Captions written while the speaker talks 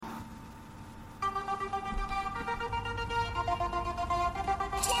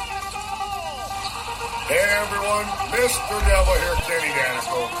Hey everyone, Mr. Devil here, Kenny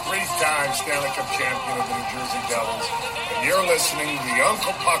Danico, three-time Stanley Cup champion of the New Jersey Devils, and you're listening to the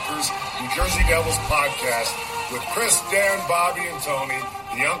Uncle Puckers New Jersey Devils podcast with Chris, Dan, Bobby, and Tony,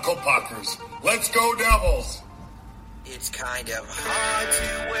 the Uncle Puckers. Let's go Devils! It's kind of hard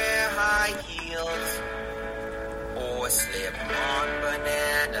to wear high heels or slip on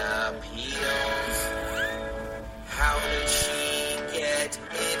banana peels. How did she get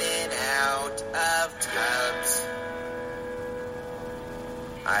in and out of tubs?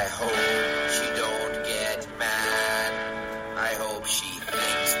 I hope she don't get mad. I hope she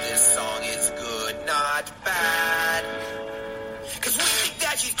thinks this song is good, not bad. 'Cause we think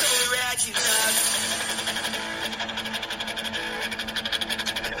that she's totally rad, she's nuts.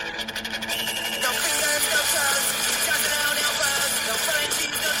 No fingers, no toes, just down elbows, no front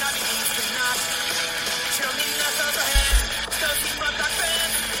teeth, no knobby knees, no knots. She don't need knuckles or hands, so keep up our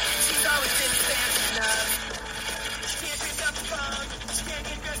friends. She's always in the dance, she's nuts. She can't pick up the phone, she can't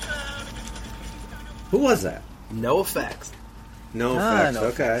get dressed alone. Who was that? No Effects. No Effects. No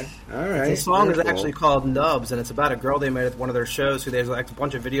okay. All right. The song Very is cool. actually called Nubs, and it's about a girl they met at one of their shows who there's like a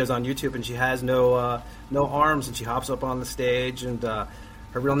bunch of videos on YouTube, and she has no arms, and she hops up on the stage, and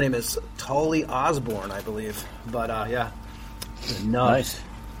her real name is Tully Osborne, I believe. But yeah, Nubs. Nice.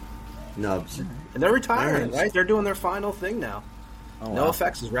 Nubs. And they're retiring, Nice. right? They're doing their final thing now. Oh, No wow.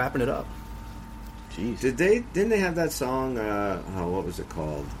 Effects is wrapping it up. Jeez. Didn't they have that song? What was it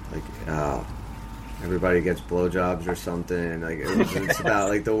called? Like, everybody gets blowjobs or something. Like it's about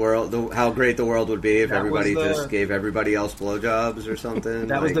like the world, how great the world would be if That everybody was the- just gave everybody else blowjobs or something.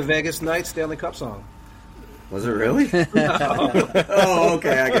 That was like, the Vegas Knights Stanley Cup song. Was it really? Oh,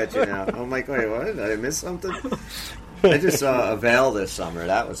 okay, I get you now. I'm like, wait, what? Did I miss something? I just saw Avail this summer.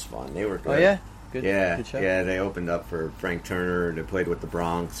 That was fun. They were good. Oh yeah. Good. Yeah, Good show. yeah. They opened up for Frank Turner. They played with the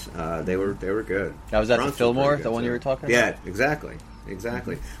Bronx. They were good. That was at the Bronx Fillmore, pretty good, the one too. you were talking Yeah, about? exactly.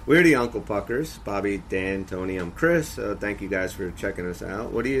 We're the Uncle Puckers. Bobby, Dan, Tony. I'm Chris. Thank you guys for checking us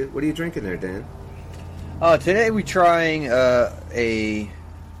out. What are you drinking there, Dan? Today we're trying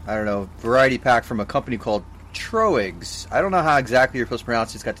variety pack from a company called Troegs. I don't know how exactly you're supposed to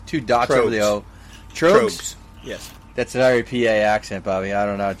pronounce it. It's got the two dots over the O. Troegs? Yes. That's a very PA accent, Bobby. I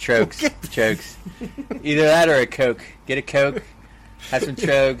don't know. Troegs. Troegs. Either that or a Coke. Get a Coke. Have some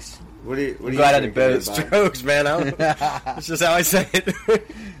Troegs. What are you Go out on the drinking there, boat. Bobby? Strokes, man. That's just how I say it.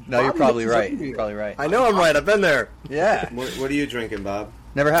 No, you're Bobby probably mixes right. everything. You're probably right. I know I'm right. I've been there. Yeah. What are you drinking, Bob?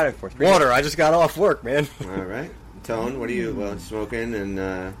 Never had it before. It's pretty Water. I just got off work, man. All right. Tone, what are you smoking? And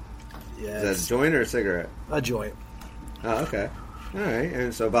Yeah, is that a joint or a cigarette? a joint. Oh, okay. All right.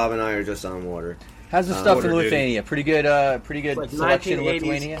 And so Bob and I are just on water. How's the stuff water in duty. Lithuania? Pretty good It's like selection in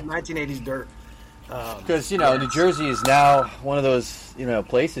Lithuania? 1980s dirt. Because, New Jersey is now one of those,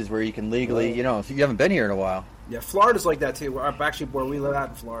 places where you can legally, if you haven't been here in a while. Yeah, Florida's like that too. Where we live out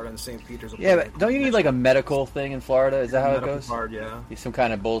in Florida, in St. Peter's. Yeah, but don't you need like a medical thing in Florida? Is that how it Medical goes? card, yeah. Some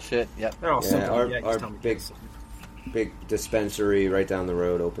kind of bullshit? Yep. They're all Yeah, simple. our Yeah, just tell me big this. big dispensary right down the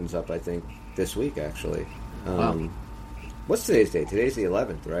road opens up, I think, this week, actually. What's today's date? Today's the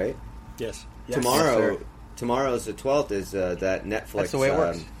 11th, right? Yes. Yes. Tomorrow's the 12th is that Netflix. That's the way it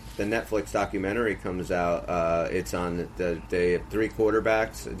works. The Netflix documentary comes out. It's on they have three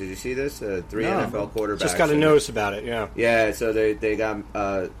quarterbacks. Did you see this? Three No. NFL quarterbacks. Just got a notice about it, yeah. Yeah, so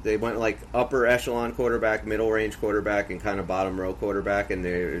they went like upper echelon quarterback, middle range quarterback, and kind of bottom row quarterback, and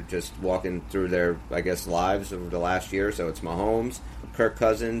they're just walking through their, I guess, lives over the last year. So it's Mahomes, Kirk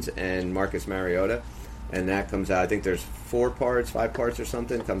Cousins, and Marcus Mariota, and that comes out. I think there's 5 parts or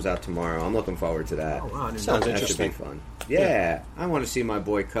something. Comes out tomorrow. I'm looking forward to that. Oh, wow, I didn't Sounds know That should be interesting. fun. Yeah, I want to see my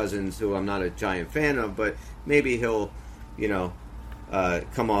boy Cousins, who I'm not a giant fan of, but maybe he'll,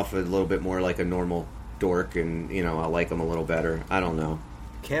 come off a little bit more like a normal dork, and I'll like him a little better. I don't know.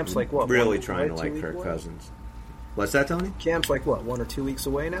 Camp's like what? Really 1 week trying to away, like 2 weeks Kirk away? Cousins. What's that, Tony? Camp's like what? 1 or 2 weeks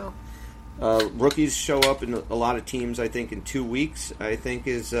away now. Rookies show up in a lot of teams. I think in 2 weeks. I think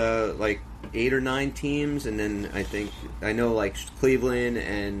is like 8 or 9 teams, and then I know like Cleveland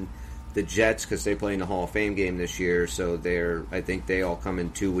and the Jets, because they play in the Hall of Fame game this year. So I think they all come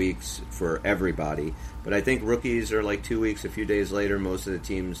in 2 weeks for everybody. But I think rookies are like 2 weeks. A few days later, most of the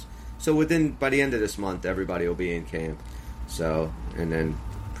teams. So by the end of this month, everybody will be in camp. So and then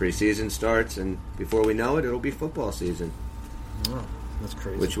preseason starts, and before we know it, it'll be football season. Oh, that's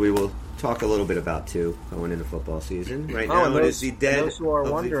crazy. Which we will talk a little bit about too, going into football season. Right Oh, now, and it those, is the dead. those who are of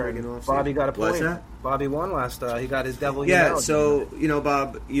the wondering, friggin' off Bobby season. got a point. What's that? Bobby won last. He got his devil. Yeah, United. so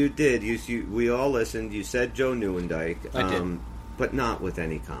Bob, you did. We all listened. You said Joe Newendike. I did. but not with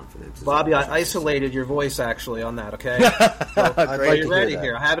any confidence. is Bobby, all I isolated your voice actually on that. Okay, Great are you to ready hear that.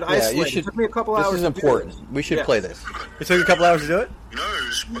 here? I have it Yeah, you isolated. should- It took me a couple This hours. is to do important. this. We should Yeah. play this. It took you a couple hours to do it?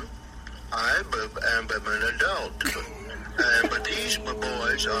 knows I am an adult, but these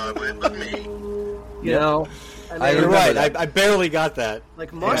boys are with me. You know, and I then, You're remember right. that. I barely got that.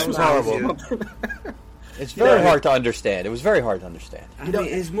 like Mush Yeah, was it was horrible. It's very hard to understand. It was very hard to understand. I mean,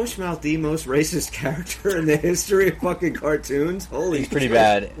 is Mushmouth the most racist character in the history of fucking cartoons? Holy He's pretty shit.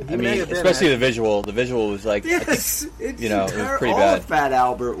 bad. He I may mean, have been, especially man. the visual. The visual was like, Yes, it's you know, it was pretty all bad. of Fat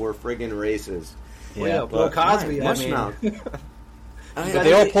Albert were friggin' racist. Well, Bill But, Cosby. man, I mean, Mushmouth. but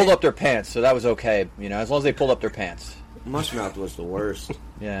they all pulled up their pants, so that was okay. You know, as long as they pulled up their pants. Mushmouth was the worst.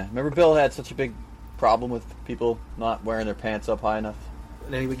 Yeah. Remember, Bill had such a big problem with people not wearing their pants up high enough.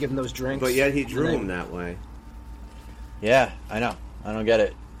 and then he would give him those drinks. But yet he drew And him then- that way. Yeah, I know. I don't get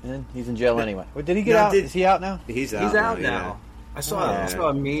it. And he's in jail anyway. Wait, did he get Now, out? Is he out now? He's out. He's out yeah. now. I saw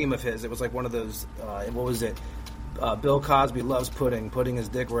a meme of his. It was like one of those. What was it? Bill Cosby loves putting his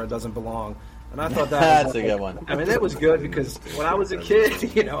dick where it doesn't belong. And I thought that That's was a good one. I mean, that was good because when I was a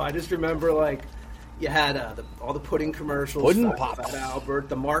kid, you know, I just remember like you had all the pudding commercials, Pudding Fat Pops. Albert,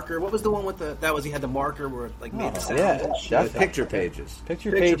 the marker. What was the one with the? That was he had the marker where it like made the sound. yeah, and shit. definitely. Picture pages.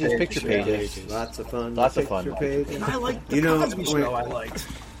 Picture Picture pages, pages, picture yeah. pages. Lots of fun. Lots of fun. Picture pages. And I liked the You know, Cosby when- Show. I liked.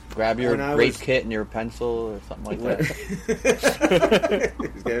 Grab your When I rape was- kit and your pencil or something like that.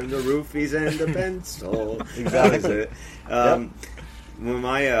 He's getting the roofies and the pencil. Exactly. That was it. When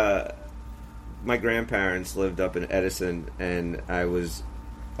my grandparents lived up in Edison, and I was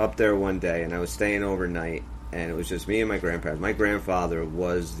up there one day, and I was staying overnight, and it was just me and my grandparents. My grandfather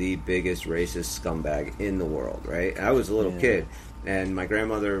was the biggest racist scumbag in the world, right? I was a little kid, and my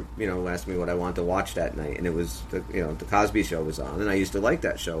grandmother, asked me what I wanted to watch that night, and it was the Cosby Show was on, and I used to like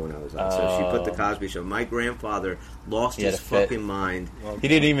that show when I was on. So she put the Cosby Show. My grandfather lost He had his a fit. fucking mind. He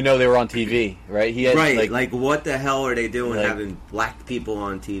didn't even know they were on TV, right? He had Right, like what the hell are they doing like- having black people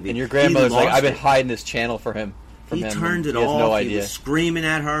on TV? and your grandmother's He like, lost I've been it. hiding this channel from him. He turned it he has off. No He idea. was screaming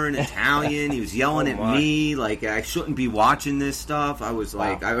at her in Italian. He was yelling at me like I shouldn't be watching this stuff. I was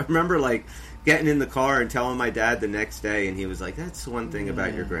like, I remember like getting in the car and telling my dad the next day, and he was like, "That's one thing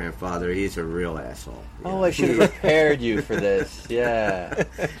about your grandfather. He's a real asshole." Oh, I should have prepared you for this. Yeah. I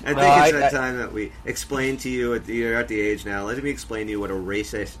think No, it's that time that we explained to you you're at the age now. Let me explain to you what a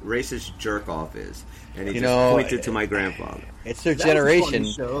racist jerk off is. And he just pointed to my grandfather. It's their That was a generation.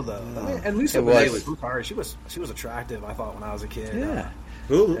 funny show, though. I mean, and Lisa It Bonet was. was sorry. She was attractive. I thought when I was a kid. Yeah.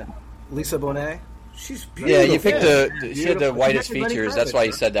 Who? Lisa Bonet. She's beautiful. Yeah, you picked she had the Beautiful. whitest She mentioned Lenny features. That's why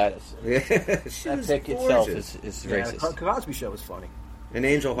you Kravitz, said that. Yeah, she That was pick itself gorgeous. is Yeah, racist. the Cosby Show was funny. And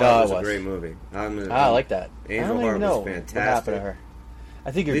Angel No, Heart it was a was. great movie. I like that. Angel I don't Heart even know was fantastic. what happened to her.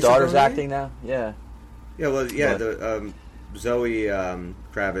 I think your Lisa daughter's Bonet? acting now. Yeah. Yeah, well, yeah. What? The Zoe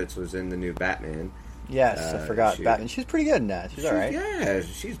Kravitz was in the new Batman. Yes, I forgot. she- Batman. She's pretty good in that. She's all right. Yeah,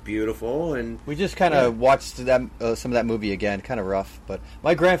 she's beautiful, and We just kind of watched that some of that movie again. Kind of rough, but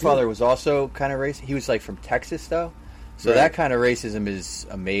my grandfather was also kind of racist. He was like from Texas though, so Right. that kind of racism is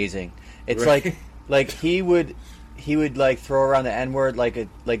amazing. It's Right. like he would like throw around the N word like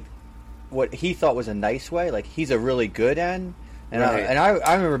what he thought was a nice way. Like he's a really good N. And Right.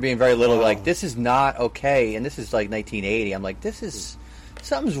 I remember being very little, Oh. like this is not okay, and this is like 1980. I'm like, this is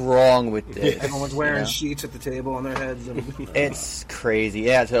something's wrong with this. Everyone's you wearing know? sheets at the table on their heads. And, It's crazy,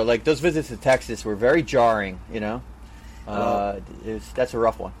 yeah. So like those visits to Texas were very jarring, you know. That's a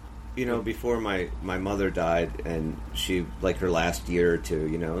rough one. before my mother died, and she like her last year or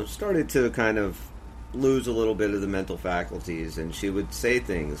two, started to kind of lose a little bit of the mental faculties, and she would say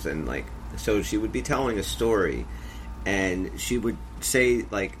things, and like so she would be telling a story, and she would say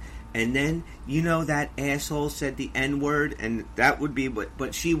like. And then, that asshole said the N-word, and that would be,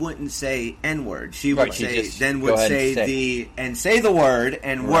 but she wouldn't say N-word. She would Right, she say, just then go would ahead say and say the word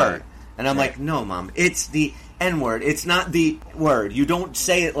and Right. word. And I'm Right. like, no, Mom, it's the N-word. It's not the word. You don't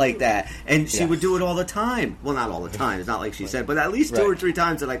say it like that. And she Yes. would do it all the time. Well, not all the time. It's not like she said, but at least two Right. or three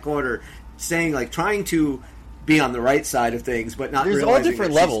times that I caught her saying, like, trying to be on the right side of things, but not There's all realizing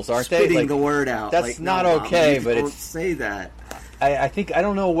different that she's levels, aren't they? spitting Like, the word out. that's Like, not no, Mom, okay, you but don't it's- say that. I think I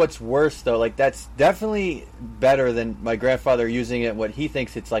don't know what's worse though. Like that's definitely better than my grandfather using it what he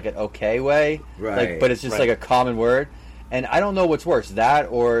thinks it's like an okay way, Right, Like, but it's just like a common word. And I don't know what's worse, that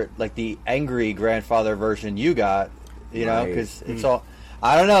or like the angry grandfather version you got, know, Right. because it's all.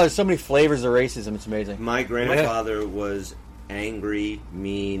 I don't know. There's so many flavors of racism. It's amazing. My grandfather was angry,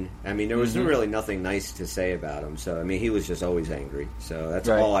 mean. I mean, there was really nothing nice to say about him. So, I mean, he was just always angry. So that's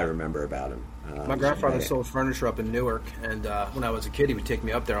Right. all I remember about him. my grandfather yeah. sold furniture up in Newark, and when I was a kid, he would take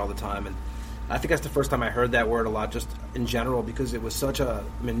me up there all the time. And I think that's the first time I heard that word a lot. Just in general because it was such a.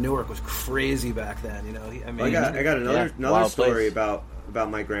 I mean, Newark was crazy back then. You know, I got another wild story place. about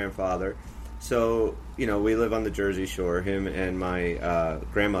my grandfather. So, you know, we live on the Jersey Shore. Him and my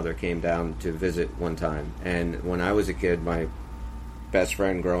grandmother came down to visit one time. And when I was a kid, my best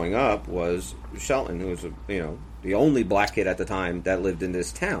friend growing up was Shelton, who was, the only black kid at the time that lived in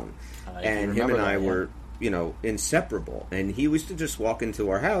this town. And him and I were, inseparable. And he used to just walk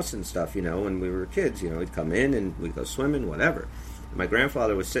into our house and stuff, when we were kids. He'd come in and we'd go swimming, whatever. And my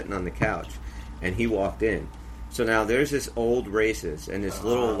grandfather was sitting on the couch, and he walked in. So now there's this old racist, and this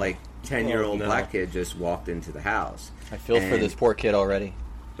little, 10-year-old black kid just walked into the house. I feel for this poor kid already.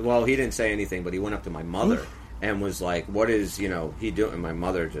 Well, he didn't say anything, but he went up to my mother and was like, what is, he doing? And my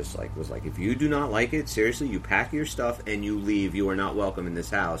mother just, was like, if you do not like it, seriously, you pack your stuff and you leave. You are not welcome in this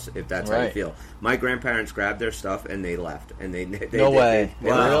house if that's how you feel. My grandparents grabbed their stuff and they left. And they No way.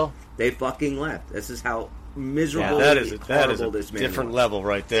 They left. They fucking left. This is how miserable that is a this man different was. level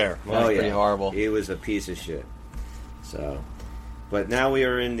right there. That's pretty horrible. He was a piece of shit. So, but now we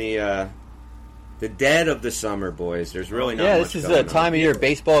are in the dead of the summer, boys. There's really not much this is going the time on. of year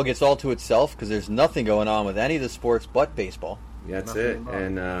baseball gets all to itself because there's nothing going on with any of the sports but baseball. That's it.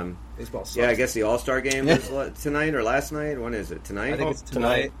 And baseball sucks. yeah, I guess the All-Star game was tonight or last night. When is it? Tonight? I think it's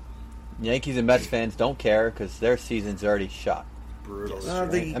tonight. Yankees and Mets fans don't care because their season's already shot. Brutal.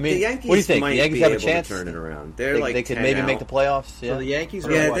 The what Yankees do you think? might The Yankees be have a able chance? to turn it around. They could 10 maybe out. make the playoffs. Yeah. So the Yankees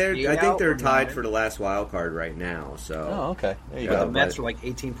are Yeah, what, I 8 think out they're or tied 9? for the last wild card right now. So, Oh, okay. There you Yeah, go. The Mets are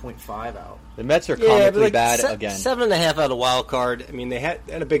 18.5 out. The Mets are Yeah, comically but bad again. 7.5 out of wild card. I mean, they had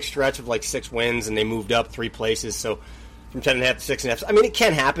a big stretch of 6 wins, and they moved up 3 places. So from 10.5 to 6.5. I mean, it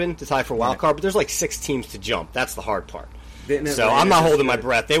can happen to tie for wild card, but there's 6 teams to jump. That's the hard part. So I'm not holding my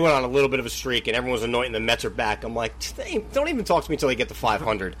breath. They went on a little bit of a streak, and everyone was anointing the Mets are back. I'm like, don't even talk to me until they get to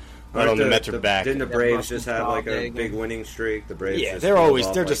 500. Right on the Mets are back. Didn't the Braves just have a big winning streak? The Braves, Yeah, just they're pulled always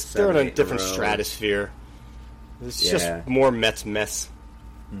off, they're in a different row. stratosphere. It's Yeah. just more Mets mess.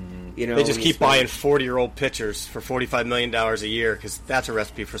 They They just keep buying 40-year-old pitchers for $45 million a year because that's a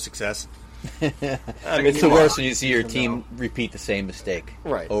recipe for success. I mean, It's the worst when you see your team repeat the same mistake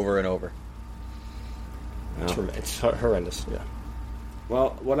over and over. It's horrendous. Yeah.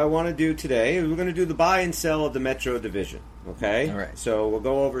 Well, what I want to do today is we're going to do the buy and sell of the Metro Division. Okay. All right. So we'll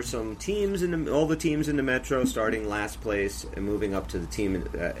go over some teams all the teams in the Metro, starting last place and moving up to the team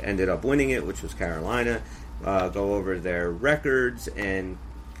that ended up winning it, which was Carolina. Go over their records and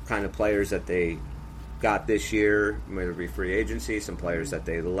kind of players that they got this year, maybe free agency, some players that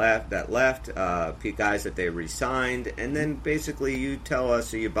they left, guys that they re-signed, and then basically you tell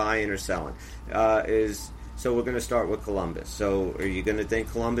us are you buying or selling. So we're going to start with Columbus. So are you going to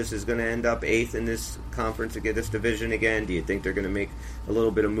think Columbus is going to end up 8th in this conference to get this division again? Do you think they're going to make a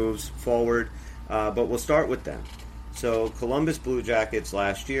little bit of moves forward? But we'll start with them. So Columbus Blue Jackets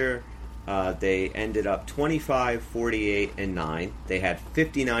last year, they ended up 25, 48, and 9. They had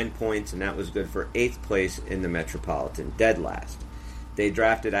 59 points, and that was good for 8th place in the Metropolitan, dead last. They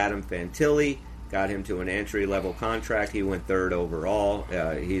drafted Adam Fantilli, got him to an entry-level contract. He went 3rd overall.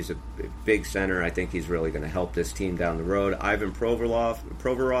 He's a big center. I think he's really going to help this team down the road. Ivan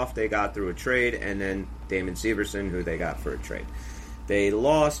Provorov they got through a trade, and then Damon Severson, who they got for a trade. They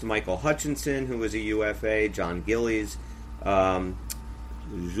lost Michael Hutchinson, who was a UFA, John Gillies,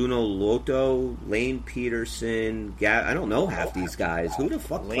 Zuno Loto, Lane Peterson. I don't know half these guys. Who the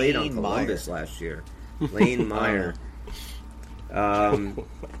fuck played on Columbus last year? Lane Meyer.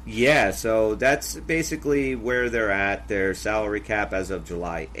 Yeah, so that's basically where they're at. Their salary cap as of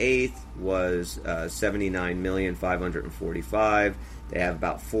July 8th was $79,545,000. They have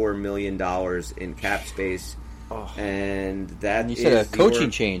about $4 million in cap space. And that You said a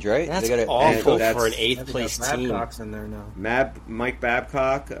coaching change, right? That's They gotta- awful that's- for an 8th place team. Babcock's in there now. Mike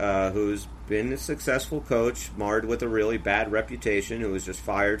Babcock, who's been a successful coach, marred with a really bad reputation, who was just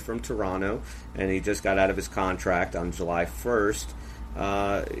fired from Toronto, and he just got out of his contract on July 1st.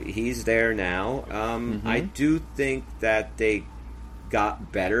 He's there now. I do think that they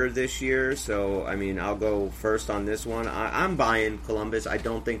got better this year, so, I mean, I'll go first on this one. I'm buying Columbus. I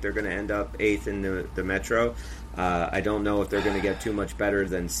don't think they're going to end up 8th in the Metro. I don't know if they're going to get too much better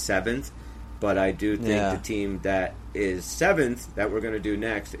than 7th, but I do think the team that is 7th that we're going to do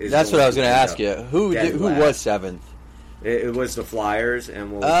next is. That's what I was going to end ask up you. Who dead was last. 7th? It was the Flyers,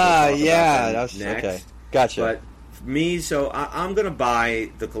 and we'll talk yeah, about them that was next. okay. Gotcha. But me, so I'm going to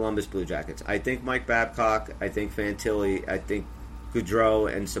buy the Columbus Blue Jackets. I think Mike Babcock, I think Fantilli, I think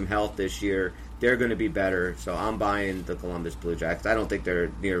Goudreau, and some health this year, they're going to be better. So I'm buying the Columbus Blue Jackets. I don't think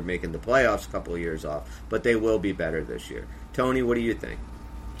they're near making the playoffs a couple of years off, but they will be better this year. Tony, what do you think?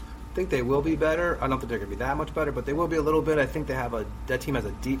 think they will be better. I don't think they're going to be that much better, but they will be a little bit. I think that team has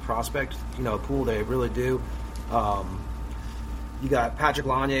a deep prospect, a pool. They really do. You got Patrick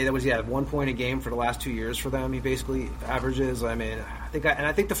Lanier. He had 1 point a game for the last 2 years for them. He basically averages. I mean,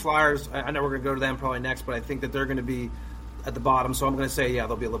 I think the Flyers. I know we're going to go to them probably next, but I think that they're going to be at the bottom. So I'm going to say,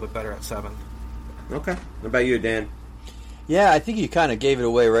 they'll be a little bit better at 7th. Okay. What about you, Dan? Yeah, I think you kind of gave it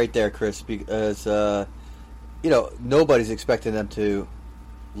away right there, Chris, because nobody's expecting them to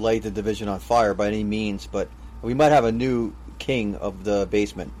light the division on fire by any means, but we might have a new king of the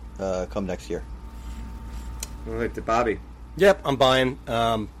basement come next year. All right, to Bobby. Yep, I'm buying.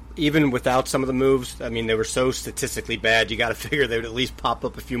 Even without some of the moves, I mean, they were so statistically bad, you got to figure they would at least pop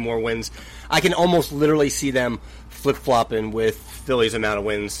up a few more wins. I can almost literally see them flip-flopping with Philly's amount of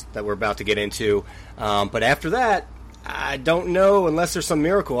wins that we're about to get into. But after that, I don't know, unless there's some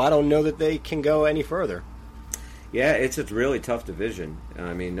miracle, I don't know that they can go any further. Yeah, it's a really tough division.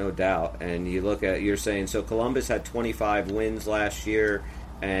 I mean, no doubt. And you look at, you're saying, so Columbus had 25 wins last year,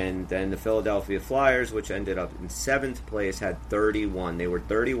 and then the Philadelphia Flyers, which ended up in 7th place, had 31. They were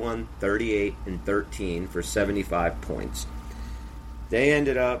 31, 38, and 13 for 75 points. They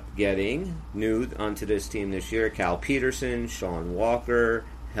ended up getting new onto this team this year: Cal Peterson, Sean Walker,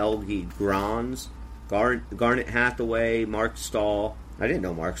 Helgi Grans, Garnet Hathaway, Mark Stahl. I didn't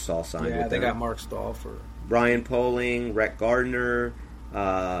know Mark Stahl signed with them. Yeah, they got Mark Stahl for... Brian Poling, Rhett Gardner,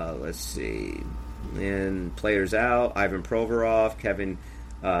 let's see, and players out: Ivan Provorov, Kevin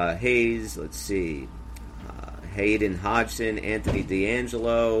Hayes, let's see, Hayden Hodgson, Anthony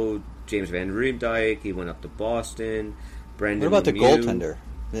D'Angelo, James Van Riemdijk, he went up to Boston. Brendan What about the Lemieux. goaltender?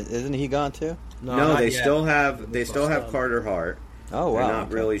 Isn't he gone too? No, they yet. still have Carter Hart. Oh, wow. They're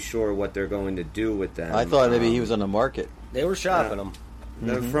not really sure what they're going to do with them. I thought maybe he was on the market. They were shopping him.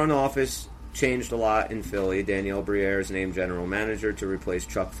 The front office changed a lot in Philly. Danielle Briere is named general manager to replace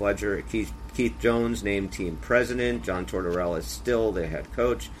Chuck Fletcher. Keith Jones named team president. John Tortorella is still the head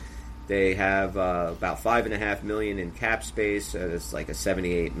coach. They have about $5.5 million in cap space. It's like a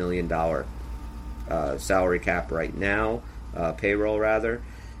 $78 million salary cap right now, payroll rather.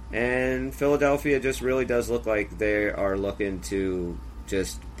 And Philadelphia just really does look like they are looking to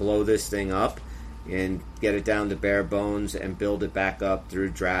just blow this thing up and get it down to bare bones and build it back up through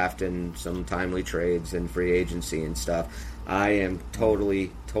draft and some timely trades and free agency and stuff. I am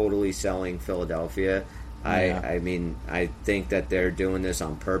totally selling Philadelphia. Yeah. I mean, I think that they're doing this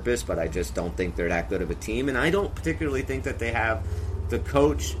on purpose, but I just don't think they're that good of a team. And I don't particularly think that they have the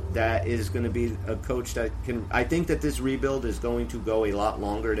coach that is going to be a coach that can... I think that this rebuild is going to go a lot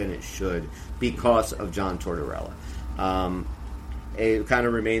longer than it should because of John Tortorella. It kind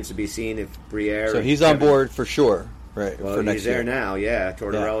of remains to be seen if Briere... So he's on board for sure, right? Well, for next he's there year. now, yeah.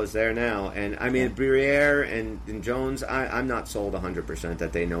 Tortorella's there now. And, I mean, Briere and Jones, I'm not sold 100%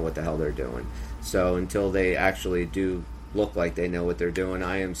 that they know what the hell they're doing. So until they actually do look like they know what they're doing,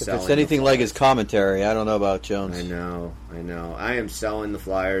 I am selling. If it's anything like his commentary, I don't know about Jones. I know. I am selling the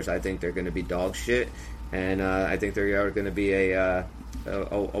Flyers. I think they're going to be dog shit. And I think they are going to be a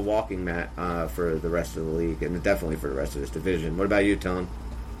walking mat for the rest of the league, and definitely for the rest of this division. What about you, Tone?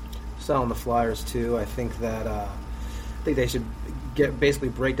 Selling the Flyers too. I think that they should basically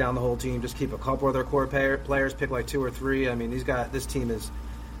break down the whole team. Just keep a couple of their core players, pick like 2 or 3. I mean, this team is,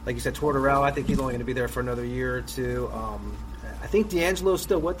 like you said, Tortorella. I think he's only going to be there for another year or two. I think D'Angelo's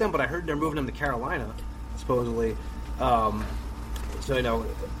still with them, but I heard they're moving him to Carolina, supposedly. Mark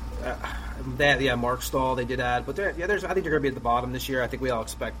Stahl they did add, but I think they're going to be at the bottom this year. I think we all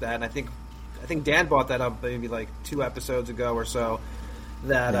expect that, and I think Dan brought that up maybe like 2 episodes ago or so.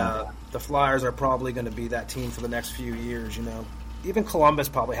 That the Flyers are probably going to be that team for the next few years. Even Columbus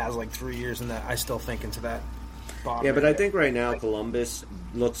probably has like 3 years in that. I still think into that bottom. Yeah, but I think right now Columbus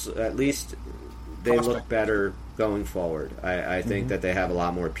looks, at least they look better going forward. I think that they have a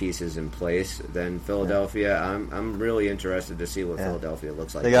lot more pieces in place than Philadelphia. I'm really interested to see what Philadelphia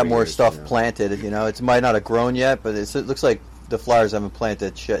looks like. They got more stuff planted. It might not have grown yet, but it looks like the Flyers haven't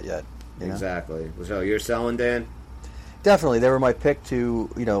planted shit yet. Exactly. So you're selling, Dan? Definitely, they were my pick to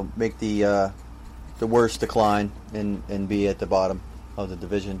make the worst decline and be at the bottom of the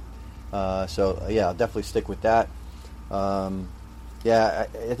division. I'll definitely stick with that. I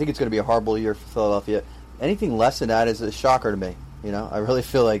think it's going to be a horrible year for Philadelphia. Anything less than that is a shocker to me. I really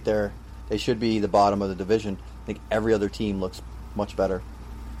feel like they should be the bottom of the division. I think every other team looks much better.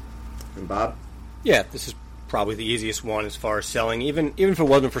 And Bob? Yeah, this is probably the easiest one as far as selling. Even if it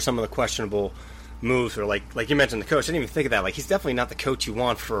wasn't for some of the questionable moves, or like you mentioned, the coach. I didn't even think of that. Like, he's definitely not the coach you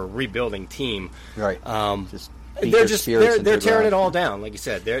want for a rebuilding team. Right. They're tearing it all down. Like you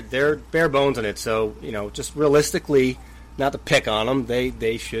said, they're bare bones in it. So just realistically, not to pick on them,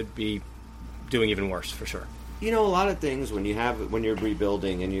 they should be doing even worse for sure. You know, a lot of things when you're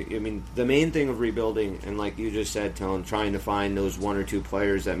rebuilding, and the main thing of rebuilding, and like you just said, Tone, trying to find those one or two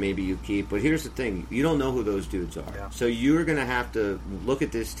players that maybe you keep. But here's the thing: you don't know who those dudes are. Yeah. So you're going to have to look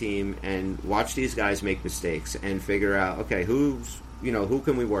at this team and watch these guys make mistakes and figure out, okay, who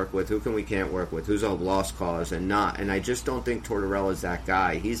can we work with, who can we can't work with, who's a lost cause and not. And I just don't think Tortorella's that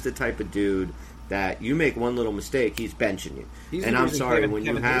guy. He's the type of dude that you make one little mistake, he's benching you. And I'm sorry, when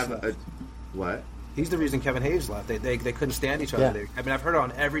you have what? He's the reason Kevin Hayes left. They couldn't stand each other. Yeah. I've heard it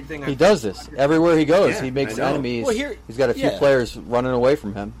on everything. He does this everywhere he goes. Yeah, he makes I know. enemies. Well, He's got a few players running away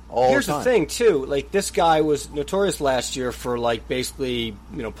from him all Here's the time. the thing, too. Like, this guy was notorious last year for, like, basically,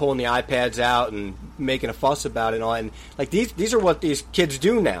 pulling the iPads out and making a fuss about it and all. And, like, these are what these kids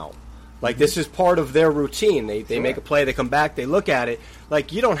do now. Like, this is part of their routine. They make a play, they come back, they look at it.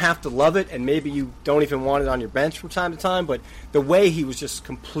 Like, you don't have to love it, and maybe you don't even want it on your bench from time to time, but the way he was just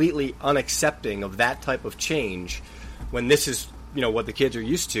completely unaccepting of that type of change when this is, what the kids are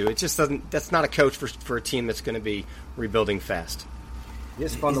used to, it just doesn't – that's not a coach for a team that's going to be rebuilding fast.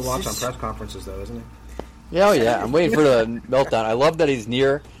 It's fun to watch on press conferences, though, isn't it? Yeah, oh yeah. I'm waiting for the meltdown. I love that he's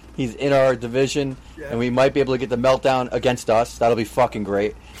near. He's in our division, and we might be able to get the meltdown against us. That'll be fucking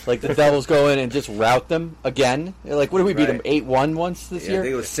great. Like, the Devils go in and just rout them again. Like, what did we beat them, 8-1 once this year? I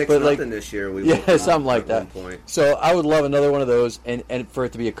think it was 6-0 this year. Something like that. So I would love another one of those, and for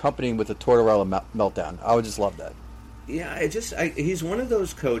it to be accompanying with a Tortorella meltdown. I would just love that. Yeah, he's one of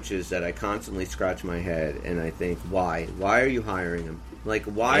those coaches that I constantly scratch my head, and I think, why? Why are you hiring him? Like,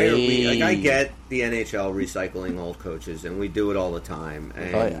 why are we... Like, I get the NHL recycling old coaches, and we do it all the time.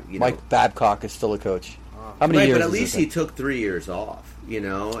 And, Mike Babcock is still a coach. How many years? But at least he took 3 years off,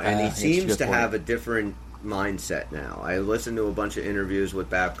 and he seems to have a different mindset now. I listened to a bunch of interviews with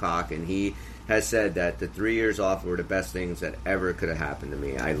Babcock, and he has said that the 3 years off were the best things that ever could have happened to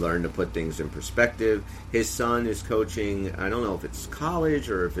me. I learned to put things in perspective. His son is coaching, I don't know if it's college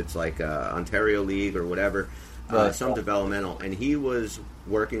or if it's like Ontario League or whatever, some developmental, and he was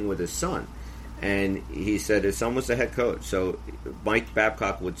working with his son. And he said his son was the head coach. So Mike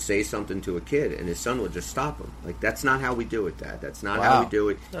Babcock would say something to a kid, and his son would just stop him. Like, that's not how we do it, Dad. That's not how we do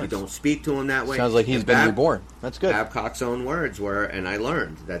it. You don't speak to him that way. Sounds like he's been reborn. That's good. Babcock's own words were, and I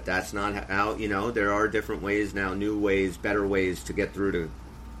learned that that's not how, there are different ways now, new ways, better ways to get through to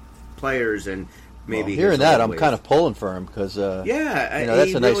players, and maybe hearing that, I'm kind of pulling for him because,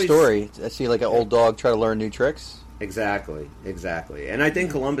 that's a nice story. I see like an old dog try to learn new tricks. Exactly. And I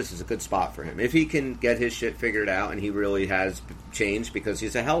think Columbus is a good spot for him. If he can get his shit figured out, and he really has changed, because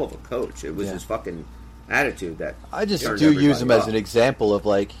he's a hell of a coach. It was his fucking attitude that I just do use him as an example of,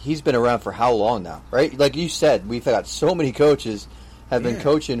 like, he's been around for how long now, right? Like you said, we've got so many coaches have been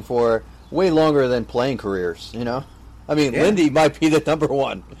coaching for way longer than playing careers, I mean, Lindy might be the number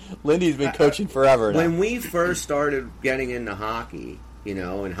one. Lindy's been coaching forever now. When we first started getting into hockey,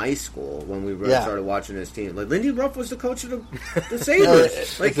 in high school, when we really started watching this team, like, Lindy Ruff was the coach of the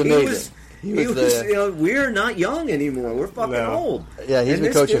Sabres. Like, he was we're not young anymore. We're fucking old. Yeah, he's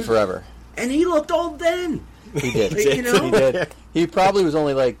been coaching forever. And he looked old then. He did. He did. He probably was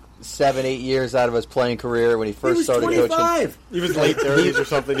only like 7-8 years out of his playing career when he first started 25. coaching. He was late 30s or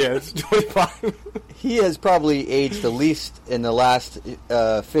something. Yeah, it's 25. He has probably aged the least in the last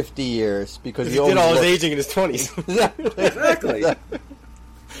 50 years because he did all his aging in his 20s. Exactly.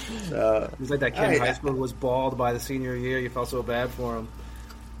 He's like that kid in high school who was bald by the senior year. You felt so bad for him.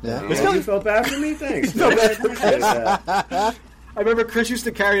 Yeah. You felt bad for me? Thanks. I remember Chris used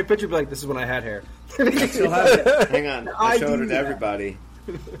to carry a picture, be like, "This is when I had hair." I still have it. Hang on. I showed it to everybody.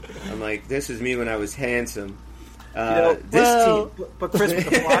 I'm like, this is me when I was handsome. This team. But Chris, with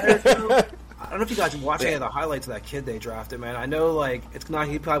the Flyers, I don't know if you guys watch any of the highlights of that kid they drafted, man. I know, like, it's not,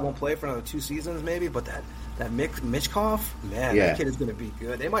 he probably won't play for another 2 seasons, maybe, but that Michkov, man, that kid is going to be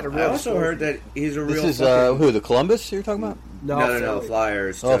good. They might have. I also heard that he's a real. This is who, the Columbus you're talking about? No,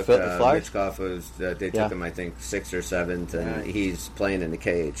 Flyers. Oh, took, Flyers. Michkov was they took him, I think, 6th or 7th, and he's playing in the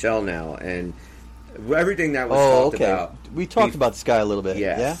KHL now, and everything that was talked about. We talked about this guy a little bit.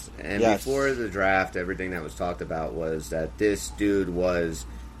 Yes, and before the draft, everything that was talked about was that this dude was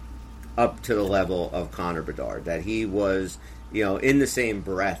up to the level of Connor Bedard, that he was, in the same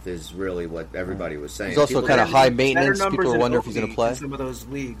breath is really what everybody was saying. He's also kind of high maintenance. People wonder if he's going to play. In some of those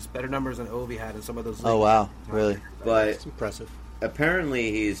leagues, better numbers than Ovi had in some of those leagues. Oh, wow. Really? But it's impressive.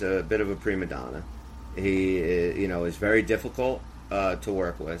 Apparently, he's a bit of a prima donna. He, is very difficult to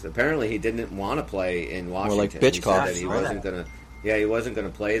work with. Apparently, he didn't want to play in Washington. More like Bitchkov. He said that he wasn't going to. Yeah, he wasn't going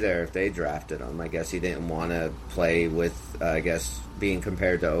to play there if they drafted him. I guess he didn't want to play with, being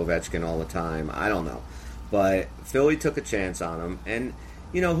compared to Ovechkin all the time. I don't know. But Philly took a chance on him, and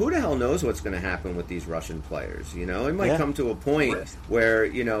who the hell knows what's going to happen with these Russian players? It might come to a point where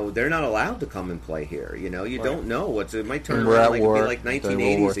they're not allowed to come and play here. You don't know it might turn around like, be like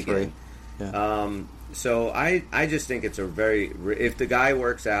 1980s again. Yeah. So I just think it's if the guy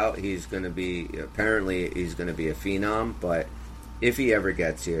works out, he's going to be a phenom. But if he ever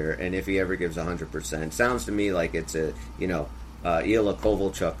gets here, and if he ever gives 100%, sounds to me like it's a Ilya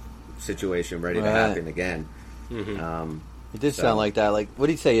Kovalchuk situation ready to happen again. Mm-hmm. It did sound like that. Like, what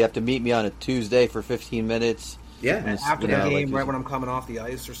did he say? You have to meet me on a Tuesday for 15 minutes. Yeah, after the game, right when I'm coming off the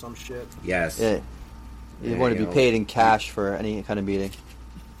ice or some shit. Yes. Yeah. You want to be paid in cash for any kind of meeting.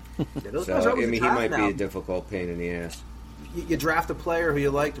 So he might be a difficult pain in the ass. You draft a player who you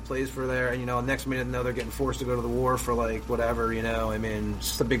like that plays for there, and next minute they're getting forced to go to the war for like whatever. It's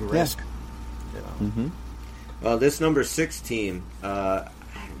just a big risk. Mm-hmm. Well, this number 6 team,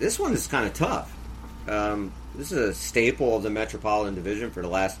 this one is kind of tough. This is a staple of the Metropolitan Division for the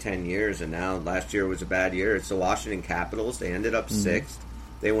last 10 years, and now last year was a bad year. It's the Washington Capitals. They ended up 6th.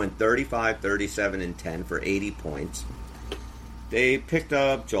 They went 35, 37, and 10 for 80 points. They picked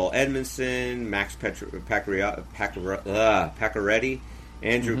up Joel Edmondson, Max Pacioretty,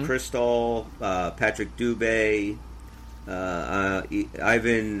 Andrew Cristall, Patrick Dubé,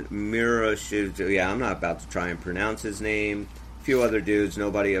 Ivan Miroshevich. Yeah, I'm not about to try and pronounce his name. A few other dudes,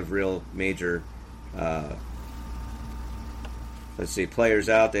 nobody of real major... let's see, players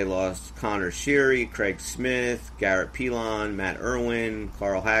out. They lost Connor Sheary, Craig Smith, Garrett Pilon, Matt Irwin,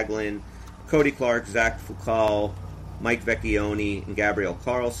 Carl Hagelin, Cody Clark, Zach Foucault, Mike Vecchione, and Gabriel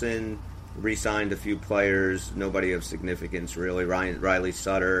Carlson. Re-signed a few players, nobody of significance really. Riley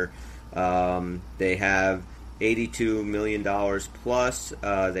Sutter. They have $82 million plus.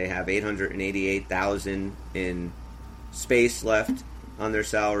 They have $888,000 in space left on their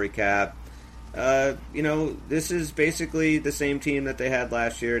salary cap. This is basically the same team that they had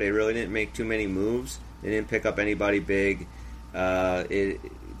last year. They really didn't make too many moves. They didn't pick up anybody big.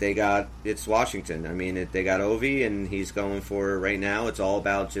 It's Washington. I mean, they got Ovi, and he's going for, right now, it's all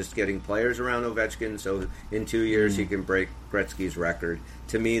about just getting players around Ovechkin so in 2 years he can break Gretzky's record.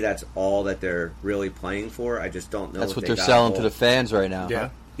 To me, that's all that they're really playing for. I just don't know that's if what they're selling to the fans right now. Yeah. Huh?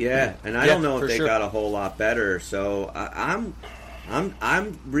 Yeah, and I don't know if they got a whole lot better. So I'm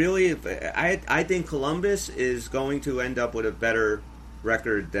really, I think Columbus is going to end up with a better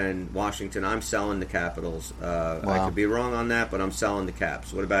record than Washington. I'm selling the Capitals. I could be wrong on that, but I'm selling the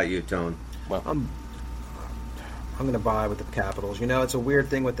Caps. What about you, Tone? Well, I'm going to buy with the Capitals. It's a weird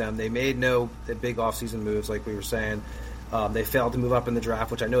thing with them. They made no big offseason moves, like we were saying. They failed to move up in the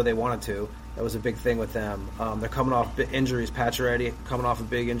draft, which I know they wanted to. That was a big thing with them. They're coming off injuries. Pacioretty coming off a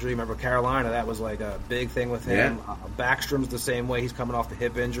big injury. Remember Carolina? That was like a big thing with him. Yeah. Backstrom's the same way. He's coming off the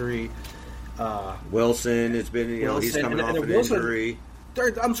hip injury. Wilson has been, he's coming off an injury.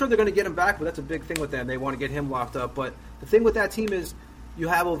 I'm sure they're going to get him back, but that's a big thing with them. They want to get him locked up. But the thing with that team is you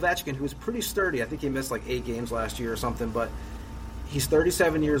have Ovechkin, who's pretty sturdy. I think he missed like 8 games last year or something, but he's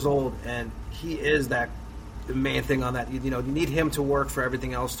 37 years old, and he is the main thing on that. You need him to work for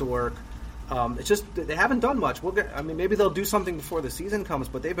everything else to work. It's just they haven't done much. Maybe they'll do something before the season comes,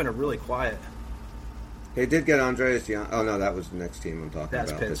 but they've been really quiet. They did get Andreas Young. Oh, no, that was the next team I'm talking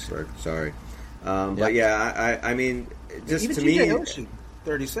about. Pittsburgh. Sorry. But yeah, I mean, just even to TJ me... Oshie,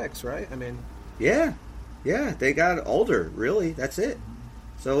 36, right? I mean... Yeah, they got older, really. That's it.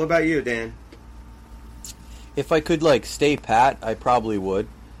 So what about you, Dan? If I could, stay pat, I probably would.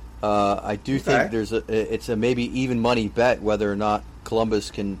 I do think it's a maybe even money bet whether or not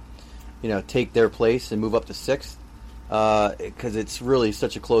Columbus can, take their place and move up to 6th, because it's really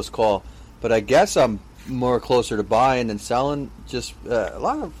such a close call. But I guess I'm more closer to buying than selling, just a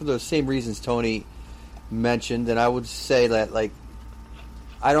lot of for those same reasons Tony mentioned. And I would say that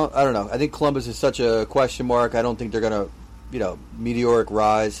I don't know. I think Columbus is such a question mark. I don't think they're going to, meteoric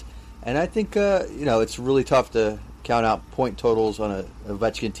rise. And I think it's really tough to count out point totals on a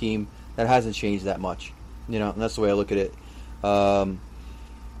Ovechkin team that hasn't changed that much. And that's the way I look at it. I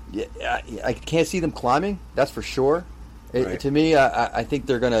can't see them climbing. That's for sure. Right. To me, I think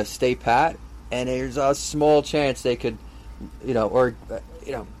they're going to stay pat, and there's a small chance they could, a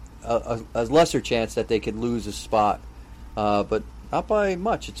lesser chance that they could lose a spot, but not by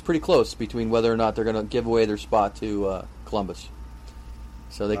much. It's pretty close between whether or not they're going to give away their spot to Columbus.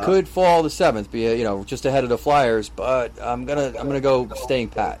 So they could fall to 7th, be just ahead of the Flyers, but I'm gonna go staying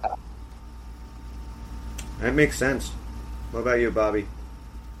pat. That makes sense. What about you, Bobby?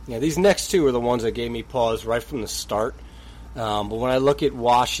 Yeah, these next two are the ones that gave me pause right from the start. But when I look at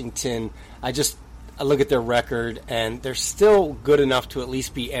Washington, I I look at their record, and they're still good enough to at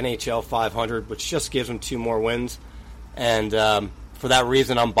least be NHL 500, which just gives them 2 more wins. And for that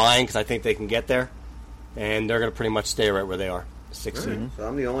reason, I'm buying because I think they can get there, and they're going to pretty much stay right where they are, 6 seed. So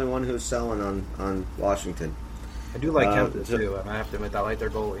I'm the only one who's selling on Washington. I do like Kemper, too. I have to admit, I like their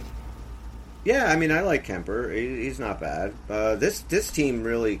goalie. Yeah, I mean, I like Kemper. He's not bad. This team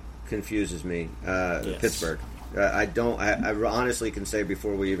really confuses me. Yes. Pittsburgh. I honestly can say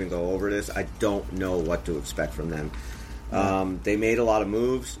before we even go over this, I don't know what to expect from them. They made a lot of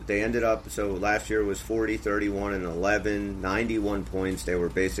moves. They ended up, so last year was 40, 31, and 11, 91 points. They were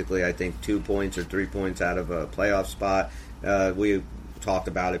basically, I think, 2 points or 3 points out of a playoff spot. We talked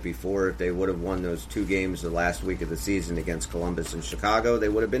about it before. If they would have won those 2 games the last week of the season against Columbus and Chicago, they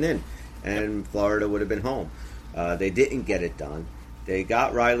would have been in, and Florida would have been home. They didn't get it done. They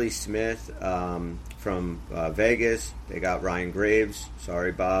got Riley Smith from Vegas. They got Ryan Graves.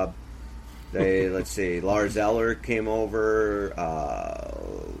 Sorry, Bob. Let's see, Lars Eller came over.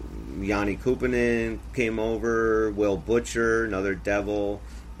 Yanni Kupanen came over. Will Butcher, another Devil.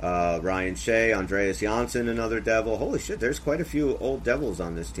 Ryan Shea, Andreas Janssen, another Devil. Holy shit, there's quite a few old Devils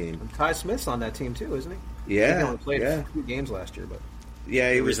on this team. And Ty Smith's on that team too, isn't he? Yeah, he only played a few games last year, but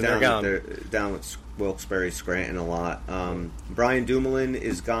yeah, he was down with Wilkes-Barre Scranton a lot. Brian Dumoulin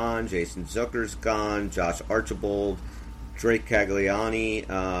is gone. Jason Zucker's gone. Josh Archibald, Drake Cagliani.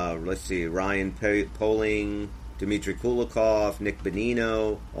 Let's see, Ryan Poling, Dmitry Kulikov, Nick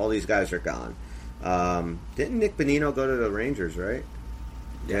Bonino. All these guys are gone. Didn't Nick Bonino go to the Rangers, right?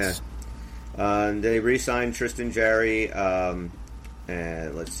 yes. Yeah. They re-signed Tristan Jarry. And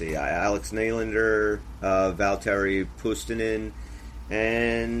let's see, Alex Nylander, Valtteri Puustinen,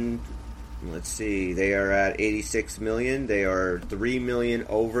 and let's see, they are at $86 million. They are $3 million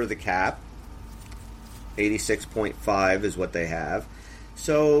over the cap. 86.5 is what they have.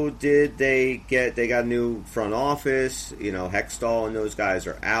 So did they got a new front office? You know, Hextall and those guys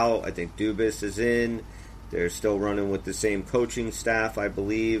are out. I think Dubas is in. They're still running with the same coaching staff, I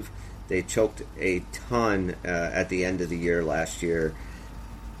believe. They choked a ton at the end of the year last year.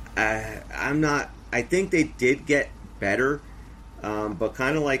 I think they did get better, but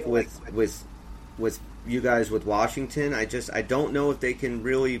kind of like with you guys with Washington, I don't know if they can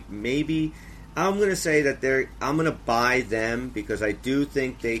really. Maybe I'm going to say that I'm going to buy them because I do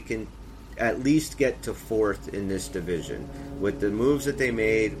think they can at least get to 4th in this division with the moves that they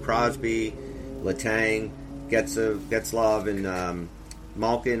made. Crosby, Letang, Getzlov, and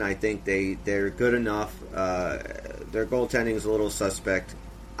Malkin. I think they're good enough. Their goaltending is a little suspect.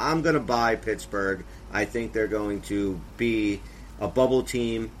 I'm going to buy Pittsburgh. I think they're going to be a bubble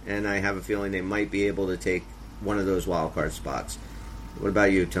team, and I have a feeling they might be able to take one of those wild card spots. What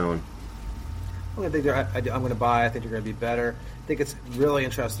about you, Tone? I'm going to buy. I think they're going to be better. I think it's really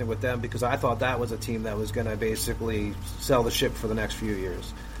interesting with them because I thought that was a team that was going to basically sell the ship for the next few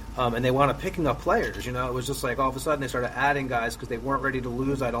years. And they wound up picking up players. You know, it was just like all of a sudden they started adding guys because they weren't ready to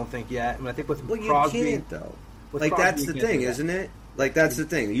lose, I don't think, yet. I mean, I think with Crosby... you can't, though. Like, that's the thing, isn't it? Like, that's the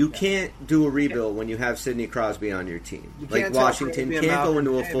thing. You can't do a rebuild when you have Sidney Crosby on your team. Like, Washington can't go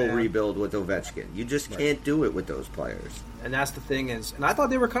into a full rebuild with Ovechkin. You just can't do it with those players. And that's the thing is... And I thought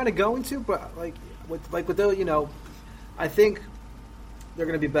they were kind of going to, but, with those, you know... I think they're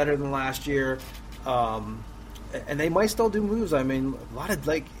going to be better than last year. And they might still do moves. I mean,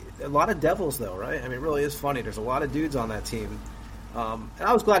 a lot of Devils, though, right? I mean, it really is funny. There's a lot of dudes on that team. And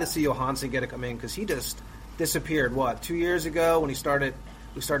I was glad to see Johansson get it come in because he just disappeared, 2 years ago when we started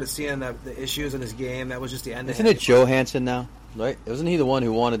seeing the issues in his game. That was just the end of it. Isn't it Johansson now? Right? Wasn't he the one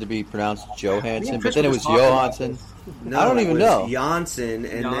who wanted to be pronounced Johansson? But then it was Johansson. No, I don't even know. Janssen,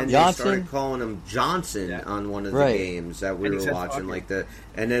 and then they started calling him Johnson on one of the games that we were watching.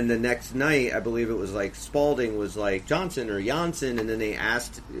 And then the next night, I believe it was like Spalding was like Johnson or Janssen, and then they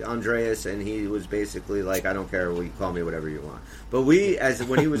asked Andreas, and he was basically like, "I don't care, you call me whatever you want." But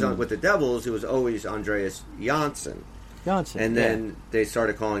when he was on with the Devils, it was always Andreas Janssen. And then they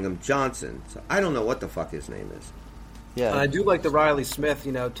started calling him Johnson. So I don't know what the fuck his name is. Yeah, and I do like the Riley Smith,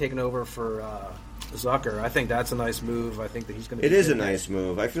 taking over for Zucker. I think that's a nice move. I think that he's going to. It is a nice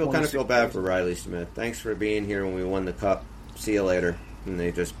move. I kind of feel bad for Riley Smith. Thanks for being here when we won the cup. See you later. And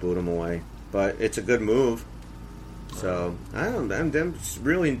they just boot him away. But it's a good move. So I don't know. I'm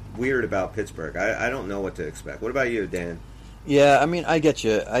really weird about Pittsburgh. I don't know what to expect. What about you, Dan? Yeah, I mean, I get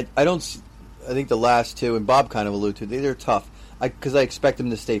you. I think the last two, and Bob kind of alluded to, they're tough because I expect them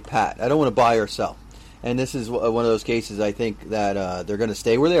to stay pat. I don't want to buy or sell. And this is one of those cases I think that they're going to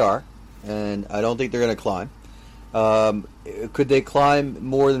stay where they are, and I don't think they're going to climb. Could they climb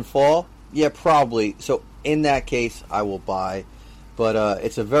more than fall? Yeah, probably. So in that case, I will buy. But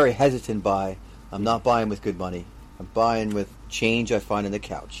it's a very hesitant buy I'm not buying with good money. I'm buying with change I find in the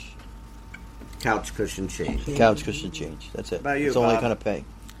couch. Couch cushion change. Couch cushion change. That's it. About you, it's the only Bob? kind of pay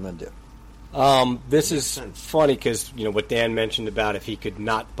I'm going to do. This is funny because what Dan mentioned about if he could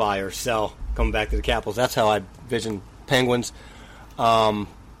not buy or sell coming back to the Capitals. That's how I vision Penguins.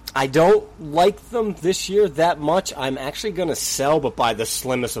 I don't like them this year that much. I'm actually going to sell, but by the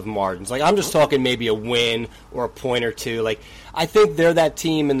slimmest of margins. Like, I'm just talking maybe a win or a point or two. Like, I think they're that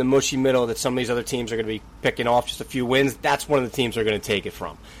team in the mushy middle that some of these other teams are going to be picking off just a few wins. That's one of the teams they're going to take it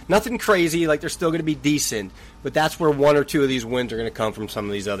from. Nothing crazy. Like, they're still going to be decent, but that's where one or two of these wins are going to come from some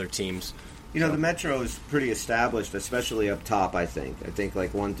of these other teams. The Metro is pretty established, especially up top, I think. I think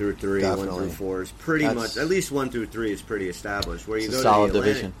like 1 through 3, Definitely. 1 through 4 is pretty much, at least 1 through 3 is pretty established. Where you It's go a to solid the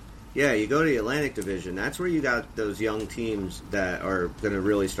Atlantic, division. Yeah, you go to the Atlantic Division, that's where you got those young teams that are going to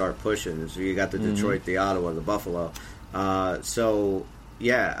really start pushing. So you got the Detroit, the Ottawa, the Buffalo. So,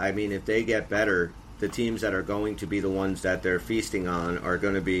 yeah, I mean, if they get better, the teams that are going to be the ones that they're feasting on are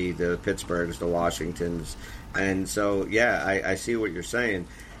going to be the Pittsburghs, the Washingtons. And so, yeah, I see what you're saying.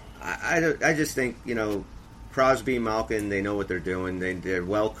 I just think, Crosby, Malkin, they know what they're doing. They're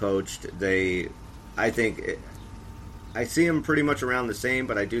well coached. I see them pretty much around the same,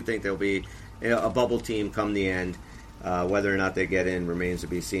 but I do think there'll be a bubble team come the end. Whether or not they get in remains to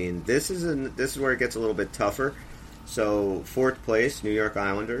be seen. This is where it gets a little bit tougher. So, 4th place, New York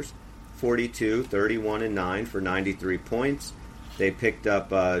Islanders, 42, 31, and 9 for 93 points. They picked up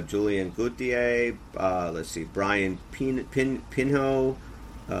Julien Gauthier, Brian Pinho.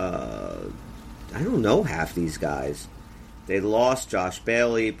 I don't know half these guys. They lost Josh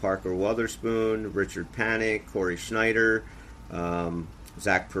Bailey, Parker Wotherspoon, Richard Panik, Corey Schneider,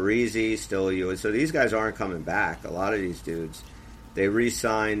 Zach Parise, still U.S. So these guys aren't coming back, a lot of these dudes. They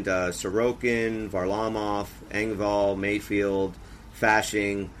re-signed Sorokin, Varlamov, Engvall, Mayfield,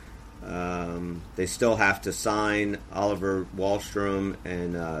 Fasching. They still have to sign Oliver Wahlstrom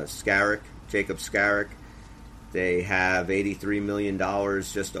and Jacob Skarek. They have $83 million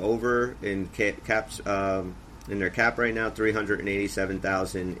just over in caps in their cap right now,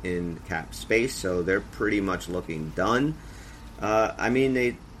 $387,000 in cap space, so they're pretty much looking done.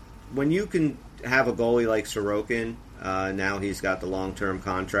 When you can have a goalie like Sorokin, now he's got the long-term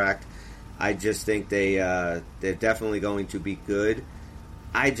contract, I just think they're definitely going to be good.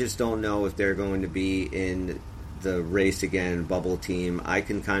 I just don't know if they're going to be in the race again, bubble team. I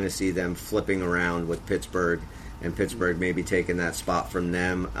can kind of see them flipping around with Pittsburgh, and Pittsburgh maybe taking that spot from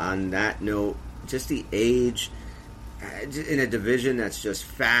them. On that note, just the age in a division that's just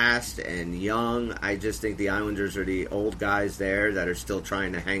fast and young, I just think the Islanders are the old guys there that are still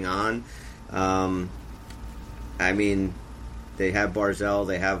trying to hang on. They have Barzal,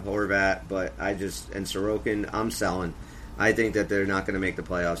 they have Horvat, but and Sorokin, I'm selling. I think that they're not going to make the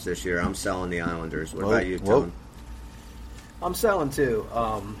playoffs this year. I'm selling the Islanders. What about you, Tone? I'm selling too.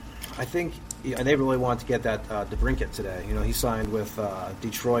 I think they really wanted to get that DeBrincat today. He signed with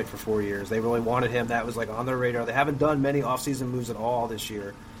Detroit for 4 years. They really wanted him. That was on their radar. They haven't done many offseason moves at all this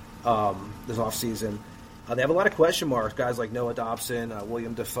year, this offseason. They have a lot of question marks. Guys like Noah Dobson,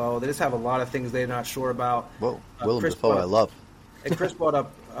 William Dafoe. They just have a lot of things they're not sure about. Well, William Dafoe I love. And Chris brought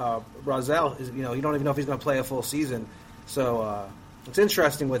up Barzal. You don't even know if he's going to play a full season. So it's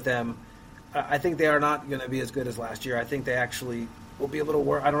interesting with them. I think they are not going to be as good as last year. I think they actually will be a little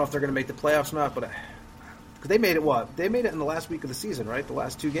worse. I don't know if they're going to make the playoffs or not, but because they made it They made it in the last week of the season, right? The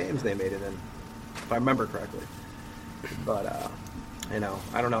last 2 games they made it in, if I remember correctly. But I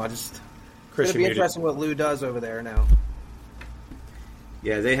don't know. It's going to be interesting what Lou does over there now.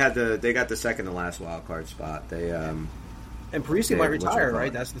 Yeah, they got the second to last wild card spot. And Parise might retire,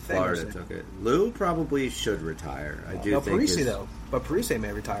 right? That's the thing. Florida took it. Lou probably should retire. I do think Parise though, but Parise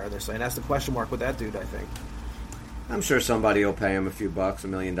may retire. They're saying that's the question mark with that dude. I think. I'm sure somebody will pay him a few bucks, $1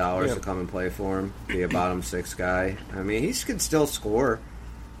 million to come and play for him. Be a bottom 6 guy. He can still score.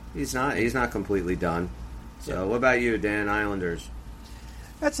 He's not completely done. So, what about you, Dan? Islanders.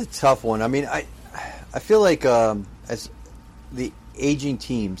 That's a tough one. I feel like as the aging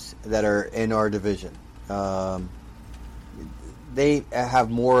teams that are in our division, they have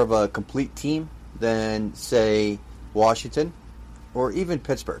more of a complete team than, say, Washington or even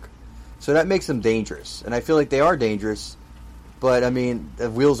Pittsburgh. So that makes them dangerous. And I feel like they are dangerous, but, the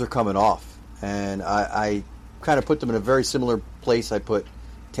wheels are coming off. And I kind of put them in a very similar place I put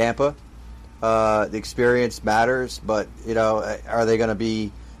Tampa. The experience matters, but, are they going to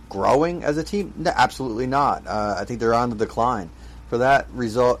be growing as a team? No, absolutely not. I think they're on the decline. For that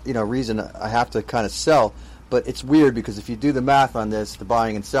reason, I have to kind of sell. But it's weird because if you do the math on this, the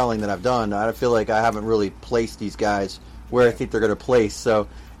buying and selling that I've done, I feel like I haven't really placed these guys where I think they're going to place. So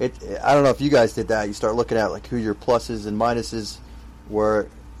I don't know if you guys did that. You start looking at like who your pluses and minuses were.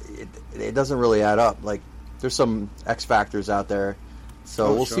 It doesn't really add up. Like there's some X factors out there,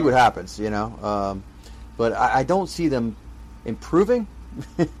 so we'll see what happens. But I don't see them improving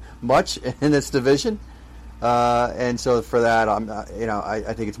much in this division, and so for that,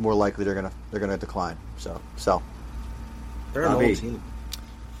 I think it's more likely they're gonna decline. So they're an old team.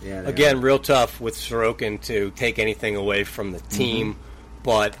 Yeah. Again, real tough with Sorokin to take anything away from the team,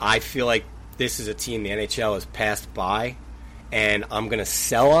 but I feel like this is a team the NHL has passed by, and I'm going to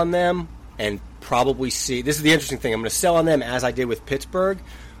sell on them and probably see. This is the interesting thing. I'm going to sell on them as I did with Pittsburgh,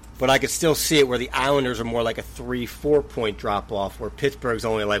 but I could still see it where the Islanders are more like a 3-4 point drop off, where Pittsburgh's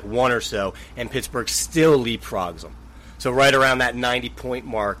only like 1 or so, and Pittsburgh still leapfrogs them. So right around that 90-point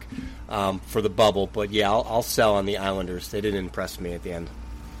mark for the bubble. But yeah, I'll sell on the Islanders. They didn't impress me at the end.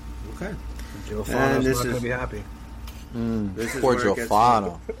 Okay. Joe Fano's not going to be happy. Poor Joe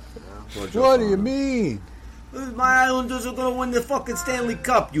Fano. What do you mean? My Islanders are going to win the fucking Stanley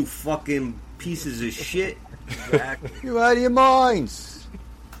Cup, you fucking pieces of shit. Exactly. You're out of your minds.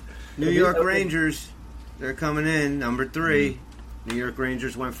 New York Rangers, they're coming in, number 3. New York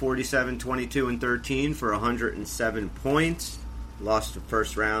Rangers went 47-22-13 for 107 points. Lost the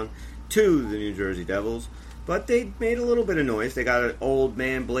first round to the New Jersey Devils. But they made a little bit of noise. They got an old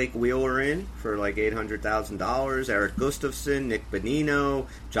man Blake Wheeler in for like $800,000. Eric Gustafsson, Nick Bonino,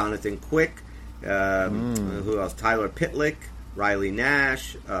 Jonathan Quick. Who else? Tyler Pitlick, Riley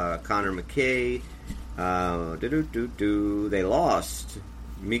Nash, Connor McKay. They lost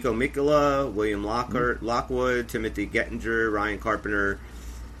Mikko Mikkola, William Lockwood, Timothy Gettinger, Ryan Carpenter,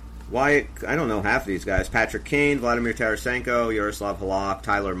 Wyatt. I don't know half of these guys. Patrick Kane, Vladimir Tarasenko, Yaroslav Halak,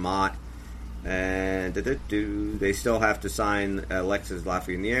 Tyler Mott. And they still have to sign Alexis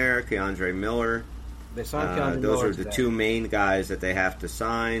Lafreniere, Keandre Miller. They signed Keandre Those Miller are the today. 2 main guys that they have to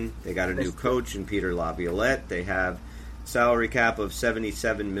sign. They got a new coach in Peter Laviolette. They have salary cap of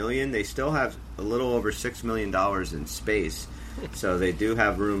 $77 million. They still have a little over $6 million in space, so they do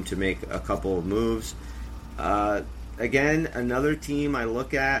have room to make a couple of moves. Again, another team I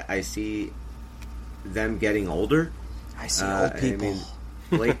look at, I see them getting older. I see old people. I mean,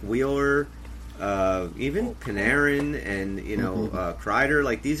 Blake Wheeler. Even Panarin and Kreider,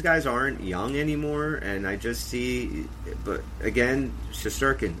 like these guys aren't young anymore, and I just see. But again,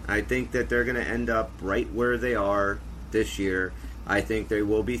 Shesterkin, I think that they're going to end up right where they are this year. I think they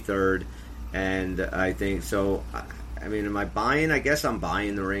will be 3rd, and I think so. I mean, am I buying? I guess I'm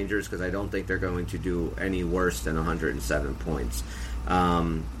buying the Rangers because I don't think they're going to do any worse than 107 points.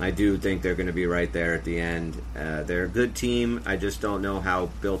 I do think they're going to be right there at the end. They're a good team. I just don't know how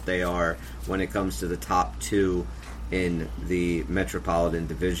built they are when it comes to the top 2 in the Metropolitan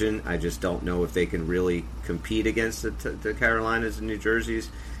Division. I just don't know if they can really compete against the Carolinas and New Jerseys.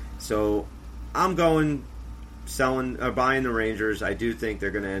 So I'm buying the Rangers. I do think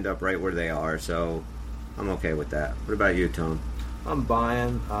they're going to end up right where they are. So I'm okay with that. What about you, Tone? I'm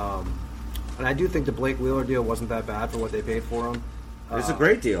buying. And I do think the Blake Wheeler deal wasn't that bad for what they paid for him. It's a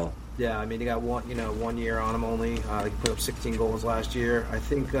great deal. Yeah, I mean, he got 1 year on him only. He put up 16 goals last year. I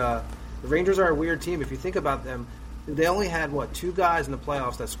think the Rangers are a weird team. If you think about them, they only had, 2 guys in the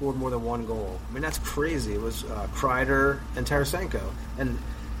playoffs that scored more than 1 goal. I mean, that's crazy. It was Kreider and Tarasenko. And,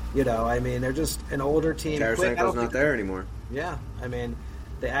 I mean, they're just an older team. Tarasenko's not there anymore. Yeah, I mean,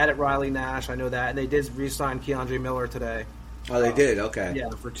 they added Riley Nash. I know that. And they did re-sign Keandre Miller today. Oh, they did? Okay.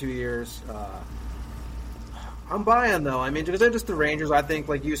 Yeah, for 2 years. I'm buying, though. I mean, because they're just the Rangers. I think,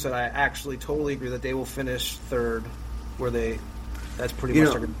 like you said, I actually totally agree that they will finish 3rd, that's pretty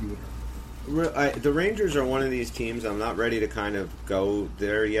much going to be. The Rangers are one of these teams. I'm not ready to kind of go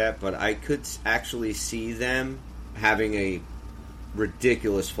there yet, but I could actually see them having a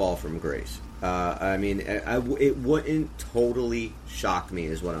ridiculous fall from grace. I mean, it wouldn't totally shock me,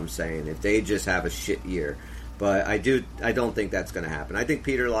 is what I'm saying, if they just have a shit year. But I don't think that's going to happen. I think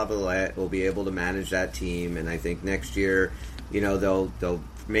Peter Laviolette will be able to manage that team, and I think next year, they'll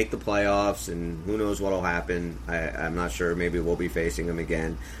make the playoffs, and who knows what'll happen. I'm not sure. Maybe we'll be facing them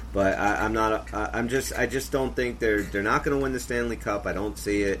again, but I just don't think they're not going to win the Stanley Cup. I don't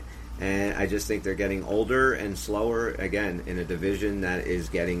see it, and I just think they're getting older and slower again in a division that is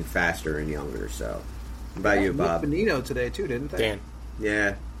getting faster and younger. So, what about you, Bob? Nick Bonino today too, didn't they? Dan.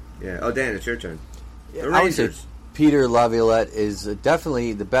 Yeah. Oh, Dan, it's your turn. Yeah, I would say Peter Laviolette is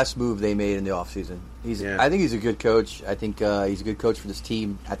definitely the best move they made in the offseason. I think he's a good coach. I think he's a good coach for this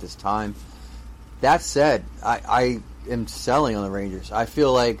team at this time. That said, I am selling on the Rangers. I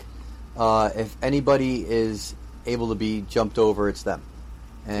feel like if anybody is able to be jumped over, it's them.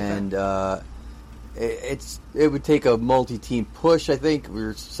 And it would take a multi-team push, I think,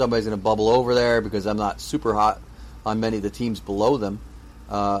 where somebody's going to bubble over there because I'm not super hot on many of the teams below them.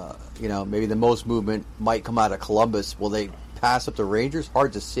 Maybe the most movement might come out of Columbus. Will they pass up the Rangers?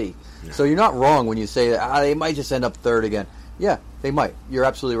 Hard to see. No. So you're not wrong when you say that they might just end up third again. Yeah, they might. You're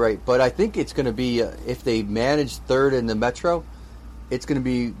absolutely right. But I think it's going to be, if they manage third in the Metro, it's going to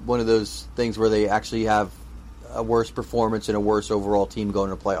be one of those things where they actually have a worse performance and a worse overall team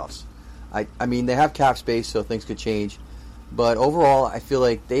going to playoffs. I mean, they have cap space, so things could change. But overall, I feel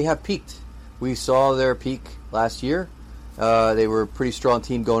like they have peaked. We saw their peak last year. They were a pretty strong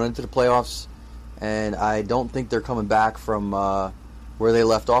team going into the playoffs, and I don't think they're coming back from where they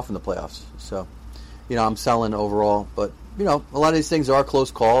left off in the playoffs. So, I'm selling overall, but a lot of these things are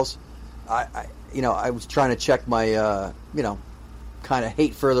close calls. I was trying to check my kind of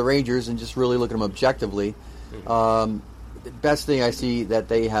hate for the Rangers and just really look at them objectively. The best thing I see that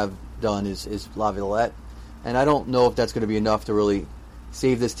they have done is Laviolette, and I don't know if that's going to be enough to really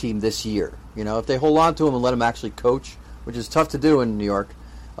save this team this year. If they hold on to him and let him actually coach, which is tough to do in New York,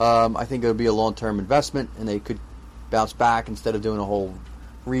 I think it would be a long-term investment, and they could bounce back instead of doing a whole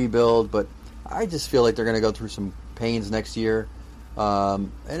rebuild. But I just feel like they're going to go through some pains next year,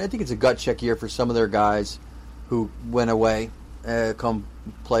 and I think it's a gut check year for some of their guys who went away come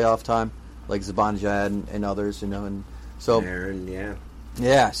playoff time, like Zibanejad and others, and so Aaron,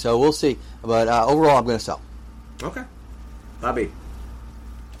 yeah. So we'll see, but overall, I'm going to sell. Okay, Bobby.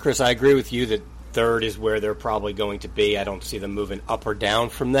 Chris, I agree with you that third is where they're probably going to be. I don't see them moving up or down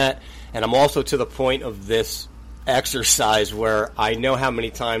from that. And I'm also to the point of this exercise where I know how many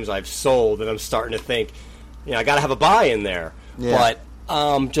times I've sold, and I'm starting to think, I got to have a buy in there. Yeah.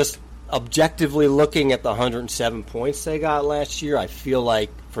 But just objectively looking at the 107 points they got last year, I feel like,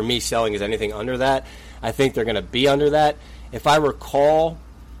 for me, selling is anything under that. I think they're going to be under that. If I recall,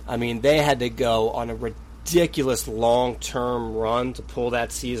 they had to go on a ridiculous long-term run to pull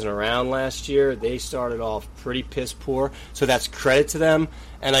that season around last year. They started off pretty piss poor, so that's credit to them.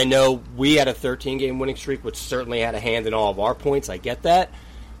 And I know we had a 13-game winning streak, which certainly had a hand in all of our points. I get that.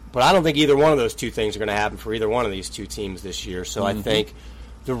 But I don't think either one of those two things are going to happen for either one of these two teams this year. So I think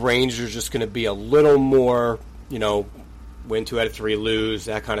the Rangers are just going to be a little more, win 2 out of 3, lose,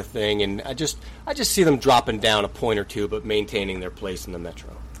 that kind of thing. And I just see them dropping down a point or two, but maintaining their place in the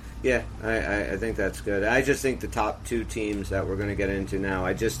Metro. Yeah, I think that's good. I just think the top two teams that we're going to get into now,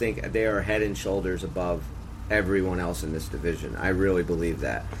 I just think they are head and shoulders above everyone else in this division. I really believe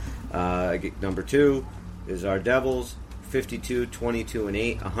that. Number 2 is our Devils, 52, 22, and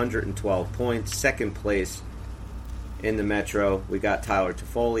 8, 112 points. Second place in the Metro. We got Tyler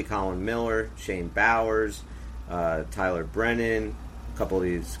Toffoli, Colin Miller, Shane Bowers, Tyler Brennan. A couple of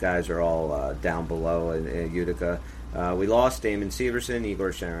these guys are all down below in Utica. We lost Damon Severson,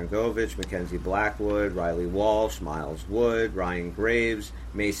 Igor Sharangovich, Mackenzie Blackwood, Riley Walsh, Miles Wood, Ryan Graves,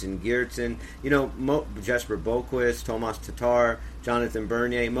 Mason Geertsen, Jesper Boquist, Tomas Tatar, Jonathan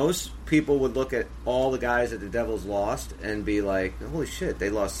Bernier. Most people would look at all the guys that the Devils lost and be like, holy shit, they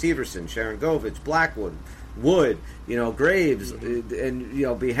lost Severson, Sharangovich, Blackwood, Wood, Graves,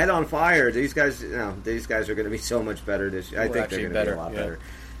 and be head on fire. These guys are going to be so much better this year. I think they're going to be a lot better.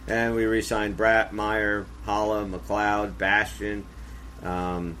 And we re-signed Bratt, Meyer, Holla, McLeod, Bastian.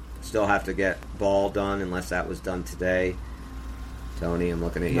 Still have to get Ball done unless that was done today. Tony, I'm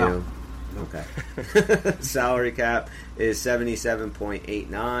looking at you. Okay. Salary cap is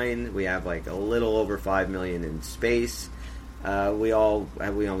 77.89. We have like a little over $5 million in space. We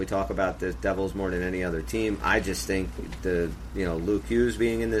talk about the Devils more than any other team. I just think Luke Hughes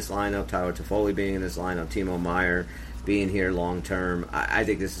being in this lineup, Tyler Toffoli being in this lineup, Timo Meier being here long term, I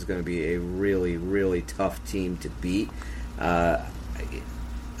think this is going to be a really, really tough team to beat.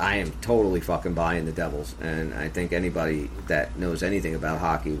 I am totally fucking buying the Devils, and I think anybody that knows anything about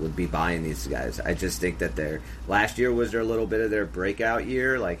hockey would be buying these guys. I just think that last year was their little bit of their breakout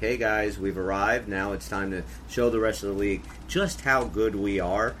year. Like, hey guys, we've arrived. Now it's time to show the rest of the league just how good we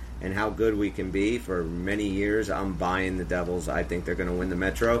are and how good we can be. For many years, I'm buying the Devils. I think they're going to win the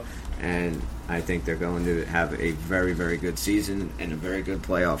Metro, and I think they're going to have a very, very good season and a very good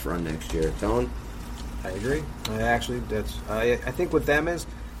playoff run next year. Tone? I agree. I think with them is,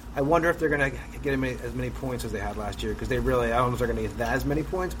 I wonder if they're going to get as many points as they had last year, because they really, I don't know if they're going to get that as many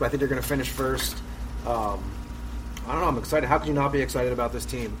points, but I think they're going to finish first. I don't know. I'm excited. How could you not be excited about this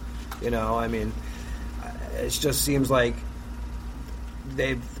team? It just seems like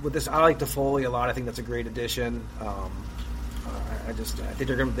with this. I like Toffoli a lot. I think that's a great addition. I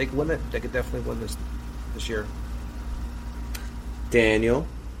think they can win it. They could definitely win this year. Daniel.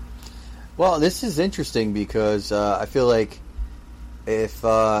 Well, this is interesting because I feel like if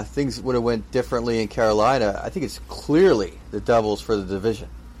things would have went differently in Carolina, I think it's clearly the Devils for the division,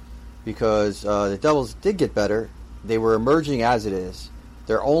 because the Devils did get better. They were emerging as it is.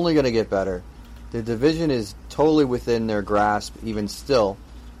 They're only going to get better. The division is totally within their grasp, even still,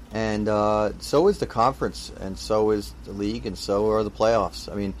 and so is the conference, and so is the league, and so are the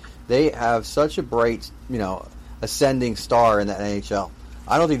playoffs. I mean, they have such a bright, ascending star in the NHL.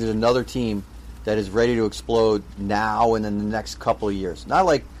 I don't think there's another team that is ready to explode now and in the next couple of years. Not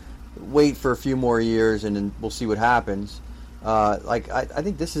like wait for a few more years and then we'll see what happens. I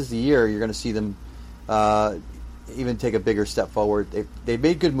think this is the year you're going to see them even take a bigger step forward. They've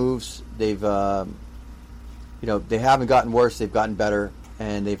made good moves. They've they haven't gotten worse. They've gotten better,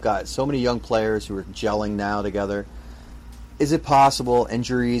 and they've got so many young players who are gelling now together. Is it possible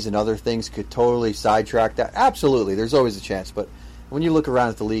injuries and other things could totally sidetrack that? Absolutely. There's always a chance, but when you look around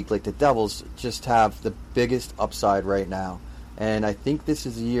at the league, like the Devils just have the biggest upside right now. And I think this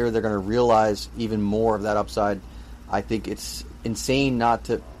is the year they're going to realize even more of that upside. I think it's insane not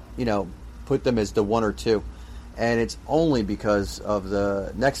to, put them as the 1 or 2. And it's only because of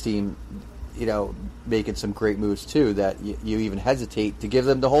the next team, making some great moves too, that you even hesitate to give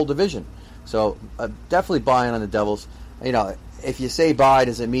them the whole division. So definitely buying on the Devils. If you say buy,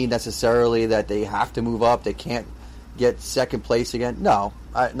 does it mean necessarily that they have to move up? They can't get second place again? No,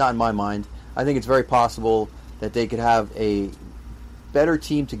 not in my mind. I think it's very possible that they could have a better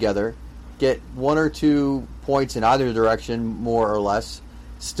team together, get 1 or 2 points in either direction, more or less,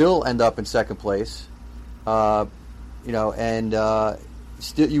 still end up in second place, and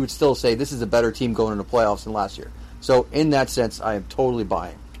you would still say this is a better team going into playoffs than last year. So in that sense, I am totally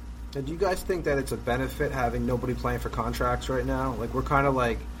buying. And do you guys think that it's a benefit having nobody playing for contracts right now? Like we're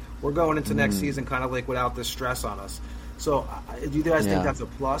going into next season kind of like without this stress on us. So do you guys think that's a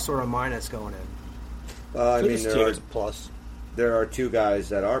plus or a minus going in? It's a plus. There are 2 guys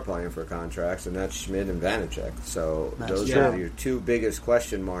that are playing for contracts, and that's Schmidt and Vanacek. So those are your 2 biggest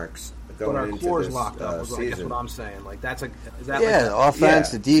question marks going into this locked up, season. That's what I'm saying. Like the offense,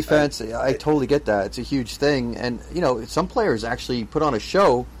 the defense. I totally get that. It's a huge thing, and some players actually put on a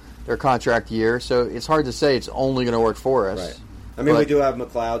show their contract year, so it's hard to say it's only going to work for us. Right. I mean, we do have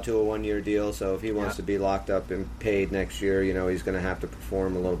McLeod to a 1-year deal, so if he wants to be locked up and paid next year, he's going to have to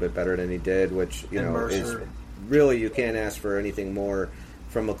perform a little bit better than he did, which is really, you can't ask for anything more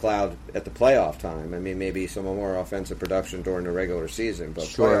from McLeod at the playoff time. I mean, maybe some more offensive production during the regular season, but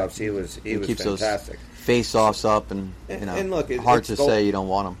playoffs he was keeps fantastic. Those face-offs up, and look, hard to say you don't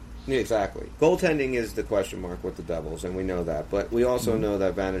want them. Exactly. Goaltending is the question mark with the Devils, and we know that. But we also know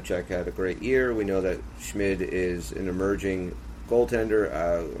that Vanacek had a great year. We know that Schmid is an emerging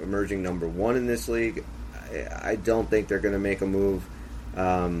goaltender, emerging number 1 in this league. I don't think they're going to make a move.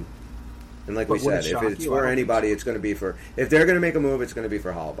 And like we said, if it's for anybody, it's going to be for... If they're going to make a move, it's going to be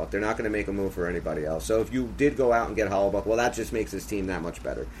for Hellebuyck. They're not going to make a move for anybody else. So if you did go out and get Hellebuyck, well, that just makes this team that much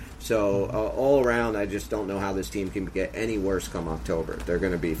better. So all around, I just don't know how this team can get any worse come October. They're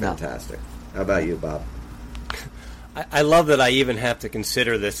going to be fantastic. No. How about you, Bob? I love that I even have to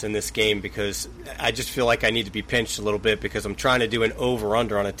consider this in this game, because I just feel like I need to be pinched a little bit, because I'm trying to do an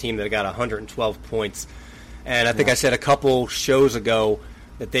over-under on a team that got 112 points. And I think I said a couple shows ago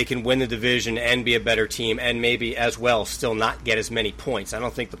that they can win the division and be a better team, and maybe as well still not get as many points. I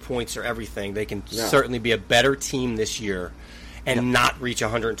don't think the points are everything. They can certainly be a better team this year and not reach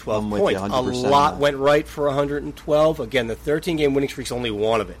 112 points. A lot went right for 112. Again, the 13-game winning streak's only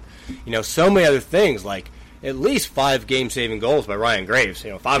one of it. So many other things, like at least 5 game-saving goals by Ryan Graves,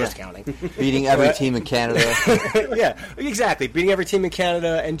 if I was counting. Beating every team in Canada. Yeah, exactly. Beating every team in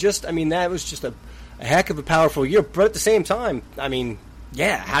Canada. And that was just a heck of a powerful year. But at the same time, how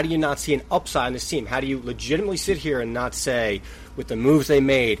do you not see an upside in this team? How do you legitimately sit here and not say, with the moves they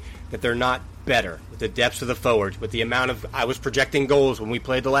made, that they're not better, with the depths of the forwards, with the amount of... I was projecting goals when we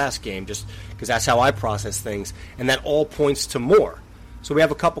played the last game, just because that's how I process things, and that all points to more. So we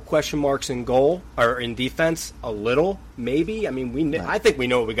have a couple question marks in goal, or in defense, a little, maybe. I mean, I think we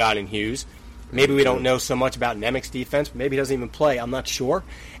know what we got in Hughes. Maybe we don't know so much about Nemec's defense. Maybe he doesn't even play. I'm not sure.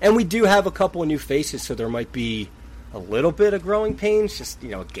 And we do have a couple of new faces, so there might be a little bit of growing pains, just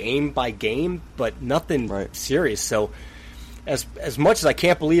game by game, but nothing serious. So as much as I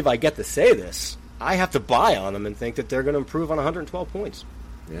can't believe I get to say this, I have to buy on them and think that they're going to improve on 112 points.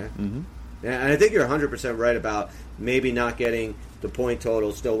 Yeah. Mm-hmm. Yeah, and I think you're 100% right about maybe not getting the point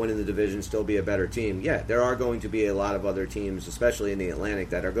total, still winning the division, still be a better team. Yeah, there are going to be a lot of other teams, especially in the Atlantic,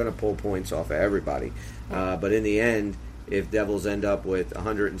 that are going to pull points off of everybody. But in the end, if Devils end up with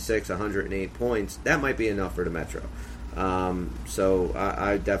 106, 108 points, that might be enough for the Metro. So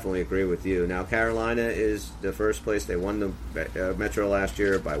I definitely agree with you. Now, Carolina is the first place. They won the Metro last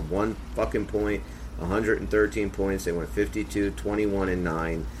year by 1 fucking point, 113 points. They went 52, 21, and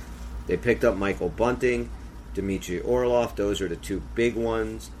 9. They picked up Michael Bunting, Dmitry Orlov. Those are the 2 big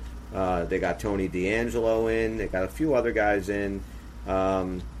ones. They got Tony D'Angelo in. They got a few other guys in.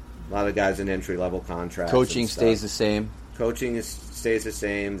 A lot of guys in entry-level contracts. Coaching stays the same. Coaching stays the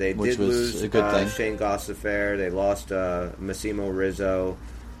same. They Which did was lose a good thing. Shane Gossiffair. They lost Massimo Rizzo.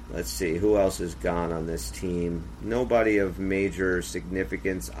 Let's see. Who else is gone on this team? Nobody of major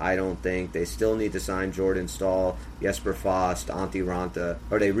significance, I don't think. They still need to sign Jordan Stahl, Jesper Fast, Antti Ranta.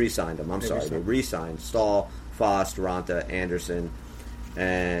 Or they re-signed them. They re-signed Stahl, Fast, Ranta, Anderson.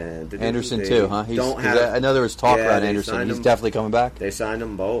 And Anderson too, huh? I know there was talk about Anderson. He's definitely coming back. They signed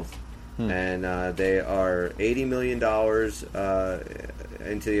them both. And they are $80 million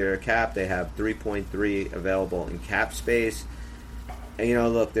into your cap. They have 3.3 available in cap space.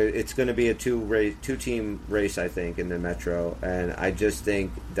 And, look, it's going to be a two-team race, I think, in the Metro. And I just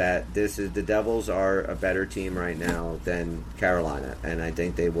think that the Devils are a better team right now than Carolina. And I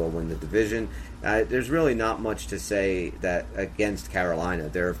think they will win the division. There's really not much to say that against Carolina.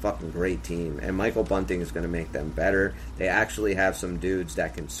 They're a fucking great team. And Michael Bunting is going to make them better. They actually have some dudes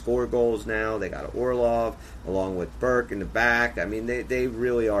that can score goals now. They got Orlov along with Burke in the back. I mean, they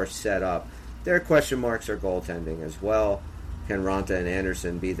really are set up. Their question marks are goaltending as well. Can Ranta and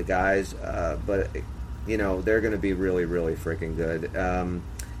Anderson be the guys? But they're going to be really, really freaking good.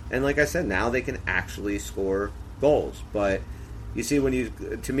 And like I said, now they can actually score goals. But you see, when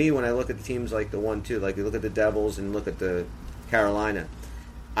I look at the teams like the 1-2, like you look at the Devils and look at the Carolina,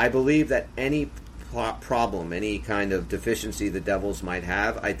 I believe that any problem, any kind of deficiency the Devils might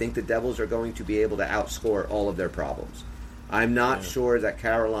have, I think the Devils are going to be able to outscore all of their problems. I'm not sure that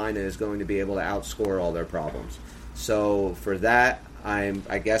Carolina is going to be able to outscore all their problems. So for that,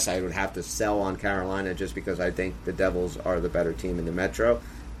 I guess I would have to sell on Carolina just because I think the Devils are the better team in the Metro.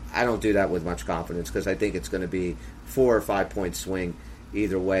 I don't do that with much confidence because I think it's going to be 4 or 5 point swing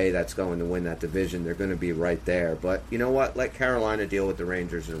either way that's going to win that division. They're going to be right there. But you know what? Let Carolina deal with the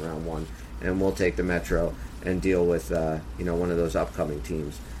Rangers in round 1, and we'll take the Metro and deal with one of those upcoming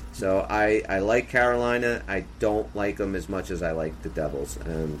teams. So I like Carolina. I don't like them as much as I like the Devils,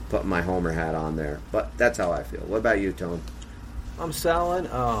 and putting my homer hat on there. But that's how I feel. What about you, Tone? I'm selling.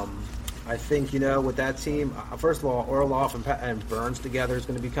 I think, with that team, first of all, Orlov and Burns together is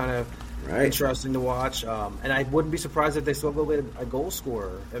going to be kind of interesting to watch. And I wouldn't be surprised if they still go with a goal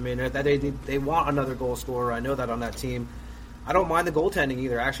scorer. I mean, they want another goal scorer. I know that on that team. I don't mind the goaltending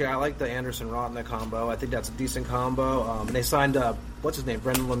either. Actually, I like the Anderson-Ranta combo. I think that's a decent combo. And they signed, what's his name,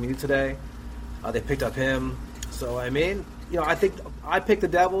 Brendan Lemieux today. They picked up him. So, I mean, I think I picked the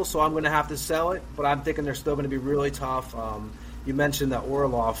Devils, so I'm going to have to sell it. But I'm thinking they're still going to be really tough. You mentioned that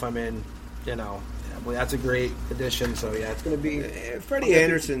Orlov. I mean, that's a great addition. So, yeah, it's going to be... Freddie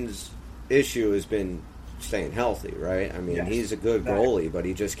Anderson's issue has been staying healthy, right? I mean, he's a good goalie, but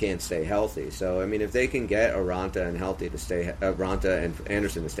he just can't stay healthy. So, I mean, if they can get Ranta and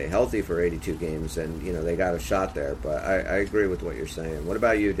Anderson to stay healthy for 82 games, then, they got a shot there. But I agree with what you're saying. What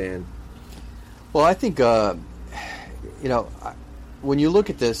about you, Dan? Well, I think, when you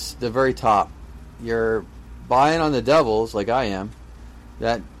look at this, the very top, you're buying on the Devils, like I am,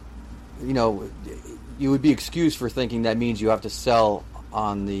 that, you would be excused for thinking that means you have to sell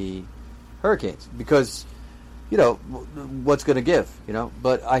on the Hurricanes because, what's going to give,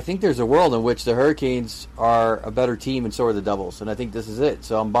 But I think there's a world in which the Hurricanes are a better team and so are the Devils, and I think this is it.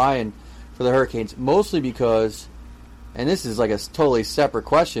 So I'm buying for the Hurricanes mostly because, and this is like a totally separate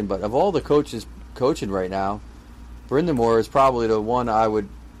question, but of all the coaches coaching right now, Brind'Amour is probably the one I would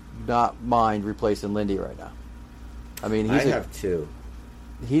not mind replacing Lindy right now. I mean, I have two.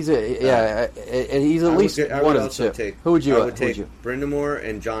 He's he's at least one of the two. Who would you? I would take Brind'Amour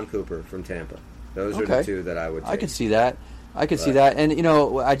and John Cooper from Tampa. Those are the two that I would take. I can see that. And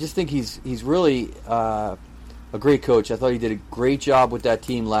I just think he's really a great coach. I thought he did a great job with that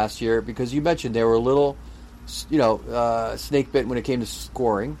team last year because you mentioned they were a little, snake bit when it came to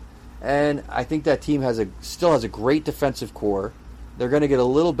scoring, and I think that team still has a great defensive core. They're going to get a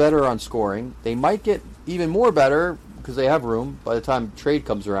little better on scoring. They might get even more better because they have room by the time trade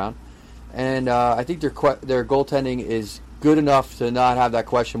comes around. And I think their goaltending is good enough to not have that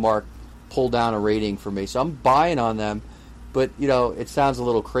question mark pull down a rating for me. So I'm buying on them, but, it sounds a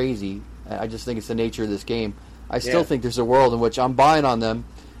little crazy. I just think it's the nature of this game. I still think there's a world in which I'm buying on them,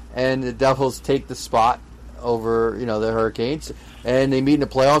 and the Devils take the spot over, the Hurricanes, and they meet in the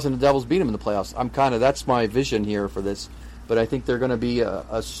playoffs, and the Devils beat them in the playoffs. That's my vision here for this. But I think they're going to be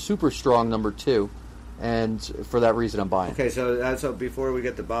a super strong number 2. and for that reason, I'm buying. Okay, so before we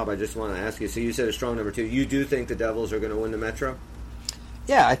get to Bob, I just want to ask you. So you said a strong number 2. You do think the Devils are going to win the Metro?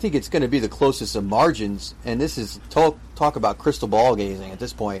 Yeah, I think it's going to be the closest of margins, and this is talk about crystal ball gazing at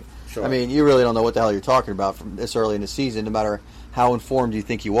this point. Sure. I mean, you really don't know what the hell you're talking about from this early in the season, no matter how informed you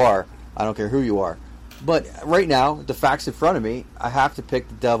think you are. I don't care who you are. But right now, the facts in front of me, I have to pick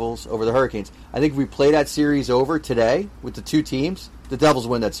the Devils over the Hurricanes. I think if we play that series over today with the two teams, the Devils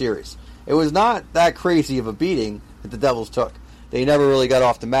win that series. It was not that crazy of a beating that the Devils took. They never really got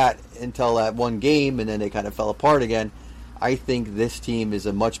off the mat until that one game, and then they kind of fell apart again. I think this team is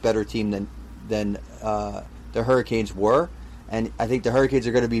a much better team than the Hurricanes were, and I think the Hurricanes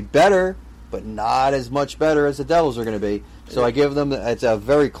are going to be better, but not as much better as the Devils are going to be. So I give them, it's a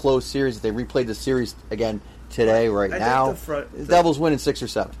very close series. They replayed the series again today, now. The Devils win in 6 or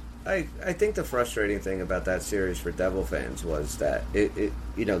 7. I think the frustrating thing about that series for Devil fans was that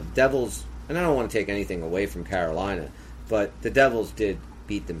Devils, and I don't want to take anything away from Carolina, but the Devils did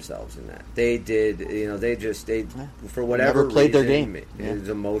beat themselves in that. They did, they for whatever never played reason, their game. It was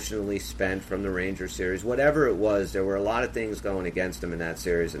emotionally spent from the Rangers series. Whatever it was, there were a lot of things going against them in that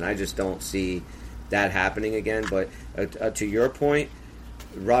series, and I just don't see that happening again. But to your point,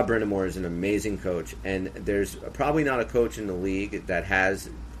 Rob Brind'Amour is an amazing coach, and there's probably not a coach in the league that has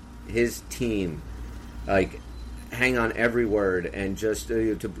his team hang on every word, and just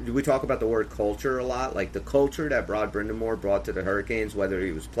we talk about the word culture a lot, like the culture that Rod Brind'Amour brought to the Hurricanes, whether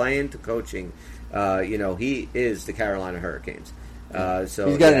he was playing to coaching, he is the Carolina Hurricanes. So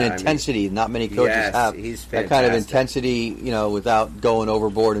he's got an intensity not many coaches have. He's that kind of intensity, without going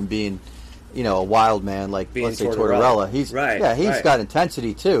overboard and being, a wild man like, let's say, Tortorella. He's got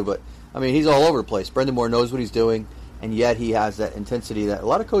intensity too, but I mean, he's all over the place. Brind'Amour knows what he's doing, and yet he has that intensity that a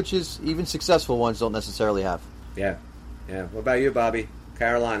lot of coaches, even successful ones, don't necessarily have. Yeah. What about you, Bobby?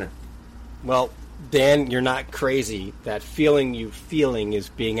 Carolina. Well, Dan, you're not crazy. That feeling is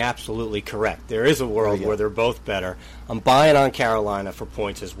being absolutely correct. There is a world where they're both better. I'm buying on Carolina for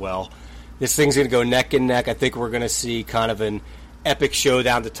points as well. This thing's going to go neck and neck. I think we're going to see kind of an epic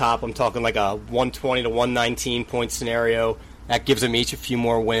showdown at the top. I'm talking like a 120 to 119 point scenario. That gives them each a few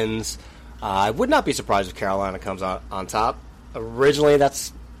more wins. I would not be surprised if Carolina comes on top. Originally,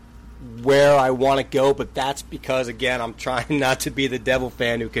 that's where I want to go, but that's because, again, I'm trying not to be the Devil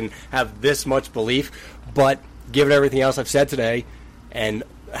fan who can have this much belief. But given everything else I've said today and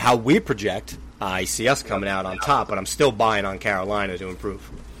how we project, I see us coming out on top, but I'm still buying on Carolina to improve.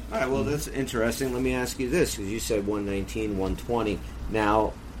 All right, well, that's interesting. Let me ask you this, because you said 119, 120.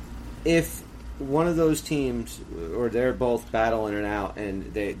 Now, if one of those teams, or they're both battling it out,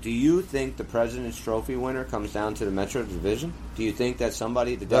 and do you think the President's Trophy winner comes down to the Metro Division? Do you think that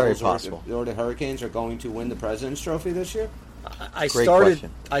somebody, the Devils or the Hurricanes, are going to win the President's Trophy this year? I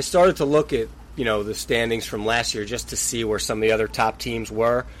started to look at the standings from last year just to see where some of the other top teams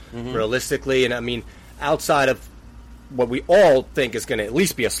were realistically, and I mean, outside of what we all think is going to at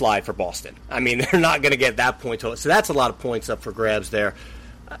least be a slide for Boston. I mean, they're not going to get that point total, so that's a lot of points up for grabs there.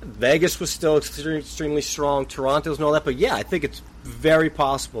 Vegas was still extremely strong, Toronto's and all that, but yeah, I think it's very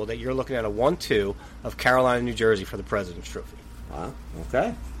possible that you're looking at a 1-2 of Carolina and New Jersey for the President's Trophy. Wow,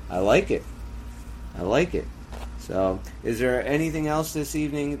 okay. I like it. So, is there anything else this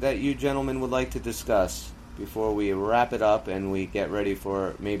evening that you gentlemen would like to discuss before we wrap it up and we get ready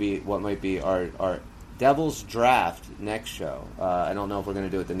for maybe what might be our Devils draft next show? I don't know if we're going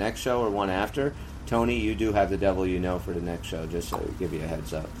to do it the next show or one after. Tony, you do have the Devil for the next show, just so to give you a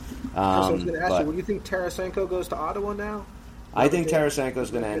heads up. I was going to ask you, what do you think Tarasenko goes to Ottawa now? I think Tarasenko is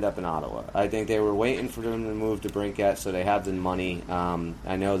going to end up in Ottawa. I think they were waiting for him to move to Brinkett, so they have the money.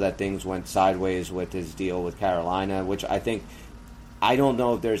 I know that things went sideways with his deal with Carolina, which I don't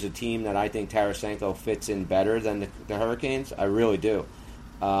know if there's a team that I think Tarasenko fits in better than the Hurricanes. I really do.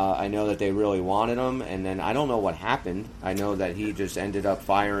 I know that they really wanted him, and then I don't know what happened. I know that he just ended up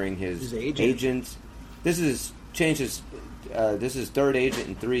firing his agent. This is his third agent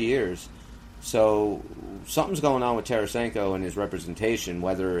in 3 years. So something's going on with Tarasenko and his representation,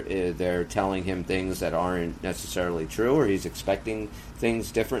 whether they're telling him things that aren't necessarily true or he's expecting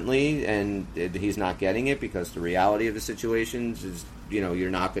things differently and he's not getting it, because the reality of the situations is, you're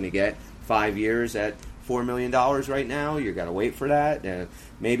not going to get 5 years at $4 million right now. You've got to wait for that.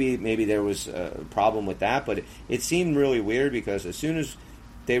 Maybe there was a problem with that, but it seemed really weird because as soon as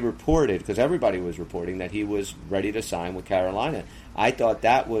they reported, because everybody was reporting that he was ready to sign with Carolina, I thought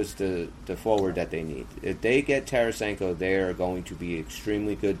that was the forward that they need. If they get Tarasenko, they are going to be an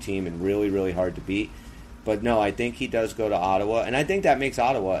extremely good team and really, really hard to beat. But no, I think he does go to Ottawa, and I think that makes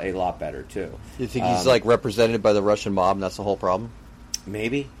Ottawa a lot better too. You think he's represented by the Russian mob, and that's the whole problem?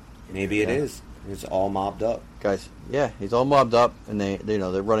 Maybe it is. He's all mobbed up. Guys, yeah, he's all mobbed up, and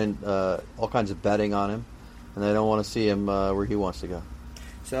they're running all kinds of betting on him, and they don't want to see him where he wants to go.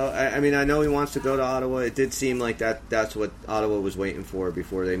 So, I mean, I know he wants to go to Ottawa. It did seem like that's what Ottawa was waiting for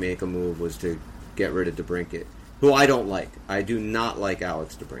before they make a move, was to get rid of DeBrincat, who I don't like. I do not like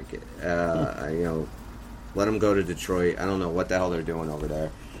Alex DeBrincat. Let him go to Detroit. I don't know what the hell they're doing over there.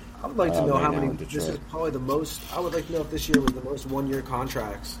 I would like to know right how now many. in Detroit. This is probably the most. I would like to know if this year was the most one-year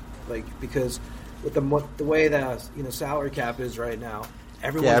contracts, because with the way that salary cap is right now,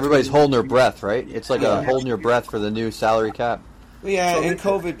 everybody's holding their breath, right? It's like a holding your breath for the new salary cap. Yeah, and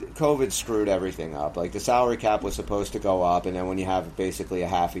COVID screwed everything up. Like, the salary cap was supposed to go up, and then when you have basically a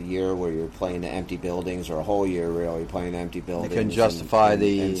half a year where you're playing the empty buildings, or a whole year really playing empty buildings, they couldn't justify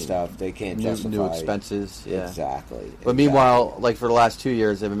and stuff. They can't justify new expenses. Yeah, exactly. But meanwhile, like for the last 2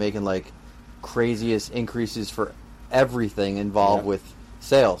 years, they've been making like craziest increases for everything involved with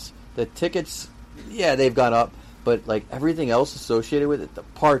sales. The tickets, they've gone up, but like everything else associated with it, the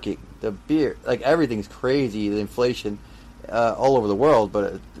parking, the beer, like everything's crazy. The inflation. All over the world,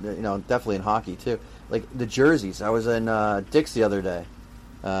 but definitely in hockey too. Like the jerseys, I was in Dick's the other day.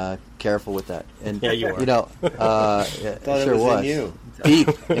 Careful with that. And yeah, you were. Thought sure it was was. in you. Deep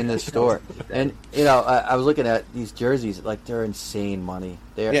in the store, and I was looking at these jerseys. Like, they're insane money.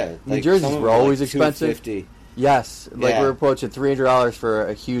 New jerseys were always expensive. $250. Yes, we're approaching $300 for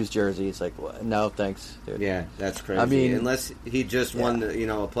a Hughes jersey. It's like, no, thanks, dude. Yeah, that's crazy. I mean, unless he just won a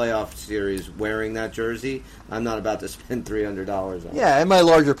playoff series wearing that jersey, I'm not about to spend $300 on it. Yeah, and my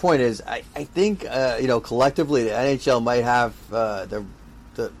larger point is, I think collectively the NHL might have the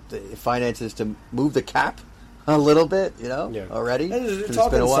finances to move the cap a little bit, already. They're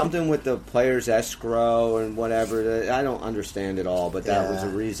talking something with the players' escrow and whatever. I don't understand it all, but that was a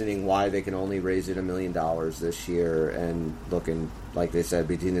reasoning why they can only raise it $1 million this year, and looking, like they said,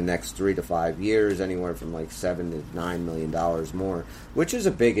 between the next 3 to 5 years, anywhere from like $7 to $9 million more, which is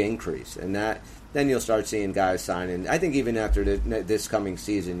a big increase. And then you'll start seeing guys signing. I think even after this coming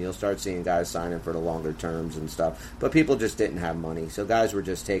season, you'll start seeing guys signing for the longer terms and stuff. But people just didn't have money, so guys were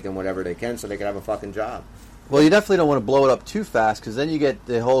just taking whatever they can so they could have a fucking job. Well, you definitely don't want to blow it up too fast, because then you get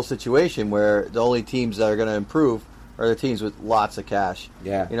the whole situation where the only teams that are going to improve are the teams with lots of cash.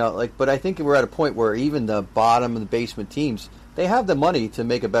 Yeah. But I think we're at a point where even the bottom and the basement teams, they have the money to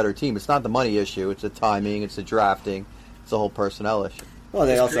make a better team. It's not the money issue. It's the timing. It's the drafting. It's the whole personnel issue. Well,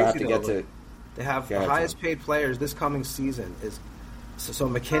 they also have to get to... They have the highest paid players this coming season. So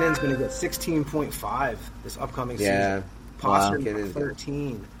McKinnon's going to get 16.5 this upcoming season. Pasternak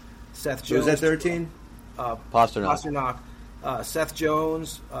 13. Seth Jones. Was that 13? Pasternak. Seth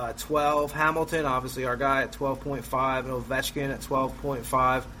Jones, 12. Hamilton, obviously our guy, at 12.5. And Ovechkin at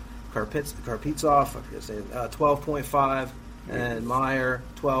 12.5. Karpitsov, 12.5. And Meyer,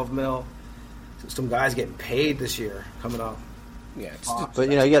 12 mil. Some guys getting paid this year coming up. Yeah, but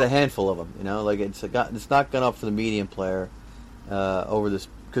you got a handful of them. It's not gone up for the median player over this,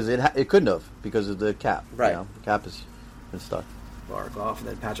 because it couldn't have, because of the cap. Right, the cap is stuck. Barkov, and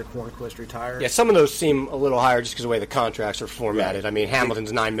then Patrick Hornquist retired. Yeah, some of those seem a little higher just because of the way the contracts are formatted. Right. I mean,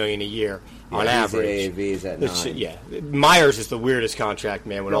 Hamilton's $9 million a year on average. AAV's at 9. Yeah, Myers is the weirdest contract,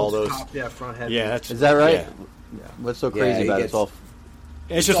 man. With all those, front head. Yeah, is that right? Yeah. What's so crazy about it?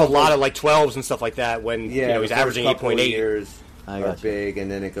 It's just a lot of 12s and stuff like that. When he's averaging 8.8 years. Are big, and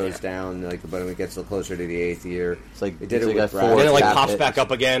then it goes down. But when it gets closer to the 8th year, it's like it did it with Brad. Then it pops back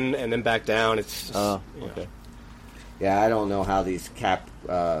up again, and then back down. It's just, okay. Yeah, I don't know how these cap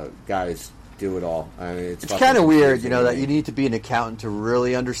guys do it all. I mean, it's kind of weird, that you need to be an accountant to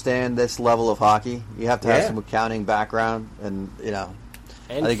really understand this level of hockey. You have to have some accounting background, and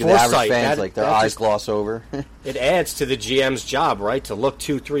And I think foresight, the average fans, their eyes gloss over. It adds to the GM's job, right? To look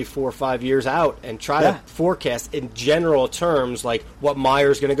 2, 3, 4, 5 years out and try to forecast in general terms, like what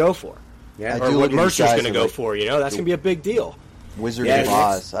Meyer's going to go for. Yeah. Or what Mercer's going to go for, That's going to be a big deal. Wizard of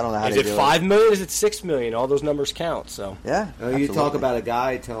Oz. I don't know how to do it. Is it $5 million? Is it $6 million? All those numbers count. So you talk about a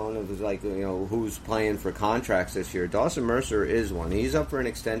guy telling us who's playing for contracts this year. Dawson Mercer is one. He's up for an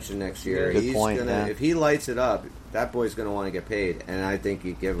extension next year. Good point. If he lights it up, that boy's going to want to get paid, and I think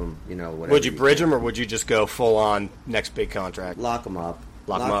you give him whatever. Would you bridge him, or would you just go full on next big contract? Lock him up.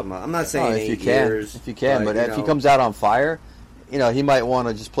 Lock him up. I'm not saying 8 years. If you can, but if he comes out on fire, he might want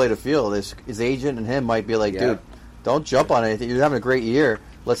to just play the field. His agent and him might be like, dude, don't jump on anything. You're having a great year.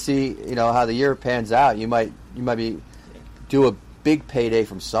 Let's see, how the year pans out. You might be do a big payday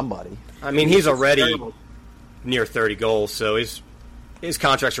from somebody. I mean, he's already near 30 goals, so his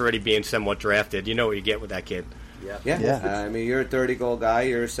contract's already being somewhat drafted. You know what you get with that kid. Yeah. I mean, you're a 30-goal guy.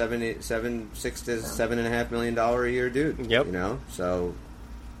 You're a $6 to $7.5 million a year dude. Yep. So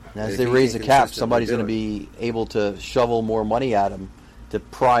And as If they he raise can the cap, consistently somebody's do going to it. be able to shovel more money at him to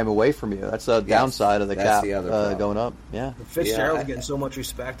pry him away from you. That's the downside of the that's cap the other problem. going up. Yeah. Fitzgerald's Yeah, getting so much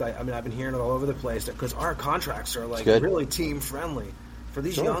respect. I mean, I've been hearing it all over the place because our contracts are like good. really team friendly for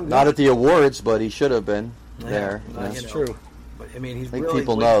these young guys. Not at the awards, but he should have been Yeah, there. that's true. But I mean, he's I think really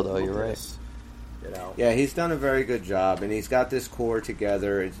people way know, to though, look you're at right. this, you know. Yeah, he's done a very good job, and he's got this core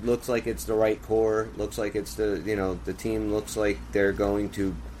together. It looks like it's the right core. Looks like it's the team looks like they're going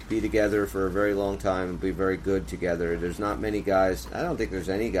to be together for a very long time and be very good together. There's not many guys. I don't think there's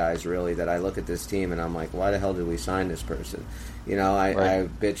any guys really that I look at this team and I'm like, why the hell did we sign this person? I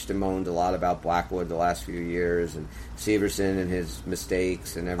bitched and moaned a lot about Blackwood the last few years and Severson and his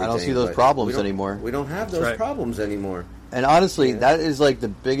mistakes and everything. I don't see those but problems we don't- anymore. We don't have That's those right. problems anymore. And honestly, Yeah. that is like the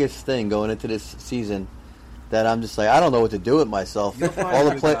biggest thing going into this season. That I'm just like, I don't know what to do with myself. You'll find All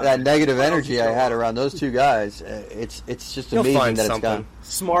the something. that negative Why don't energy you I go had on? around those two guys, it's just You'll amazing find that it's something. gone.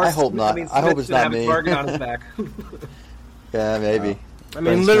 Smart. I hope not. mean, I hope Smith it's should not have a me. target on his back. Yeah, maybe. I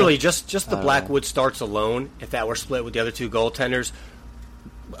mean, But literally, just the I don't Blackwood starts alone. If that were split with the other two goaltenders,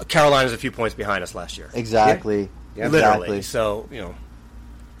 Carolina's a few points behind us last year. Exactly. Yeah. Literally. Exactly. So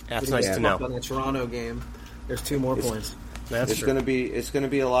that's nice to Up know. on the Toronto game, there's 2 more points. That's It's true. going to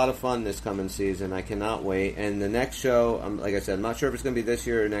be a lot of fun this coming season. I cannot wait. And the next show, like I said, I'm not sure if it's going to be this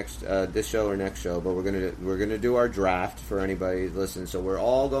year or next, this show or next show, but we're going to do our draft for anybody listening. So we're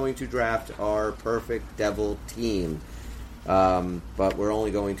all going to draft our perfect Devil team, but we're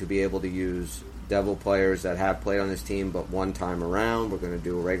only going to be able to use Devil players that have played on this team, but one time around. We're going to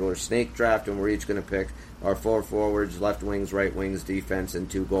do a regular snake draft, and we're each going to pick our 4 forwards, left wings, right wings, defense, and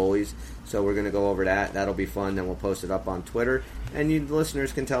 2 goalies. So we're going to go over that. That'll be fun. Then we'll post it up on Twitter, and you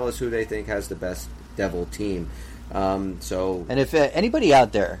listeners can tell us who they think has the best Devil team. So And if anybody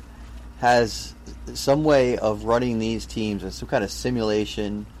out there has some way of running these teams as some kind of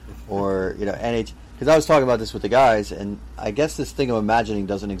simulation or NH, because I was talking about this with the guys, and I guess this thing of imagining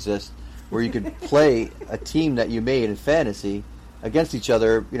doesn't exist, where you could play a team that you made in fantasy against each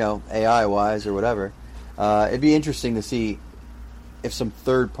other, AI wise or whatever. It'd be interesting to see if some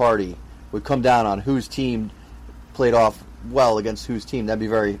third party would come down on whose team played off well against whose team. That'd be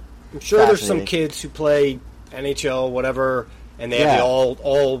very. I'm sure there's some fascinating. kids who play NHL, whatever, and they have Yeah. the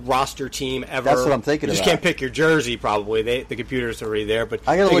all roster team ever. That's what I'm thinking You just about. can't pick your jersey, probably. The computer's already there, but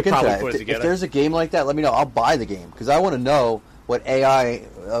I gotta they look could into probably that. put it If together. there's a game like that, let me know. I'll buy the game because I want to know what AI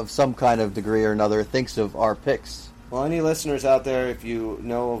of some kind of degree or another thinks of our picks. Well, any listeners out there, if you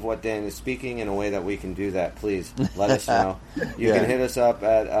know of what Dan is speaking in a way that we can do that, please let us know. You Yeah. can hit us up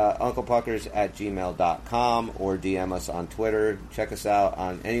at unclepuckers@gmail.com or DM us on Twitter. Check us out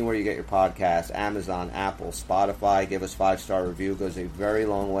on anywhere you get your podcasts, Amazon, Apple, Spotify. Give us 5-star review. Goes a very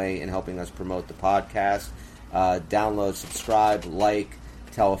long way in helping us promote the podcast. Download, subscribe, like,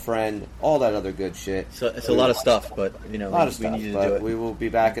 tell a friend, all that other good shit. So it's a lot of stuff, but A lot of stuff, but we will be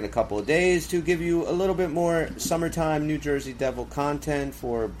back in a couple of days to give you a little bit more summertime New Jersey Devil content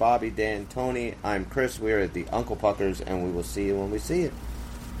for Bobby, Dan, Tony. I'm Chris. We are at the Uncle Puckers, and we will see you when we see you.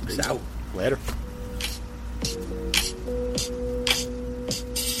 Peace out. Later.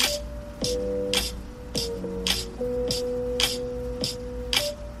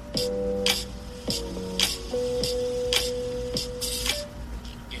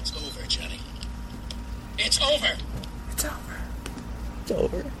 It's over, Johnny. It's over. It's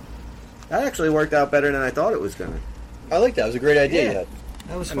over. That actually worked out better than I thought it was going to. I like that. It was a great idea. Yeah. you had.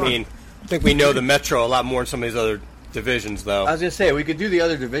 That was I fun. mean, I think we know the Metro a lot more than some of these other divisions, though. I was gonna say we could do the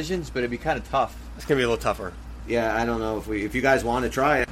other divisions, but it'd be kind of tough. It's going to be a little tougher. Yeah, I don't know if you guys want to try it.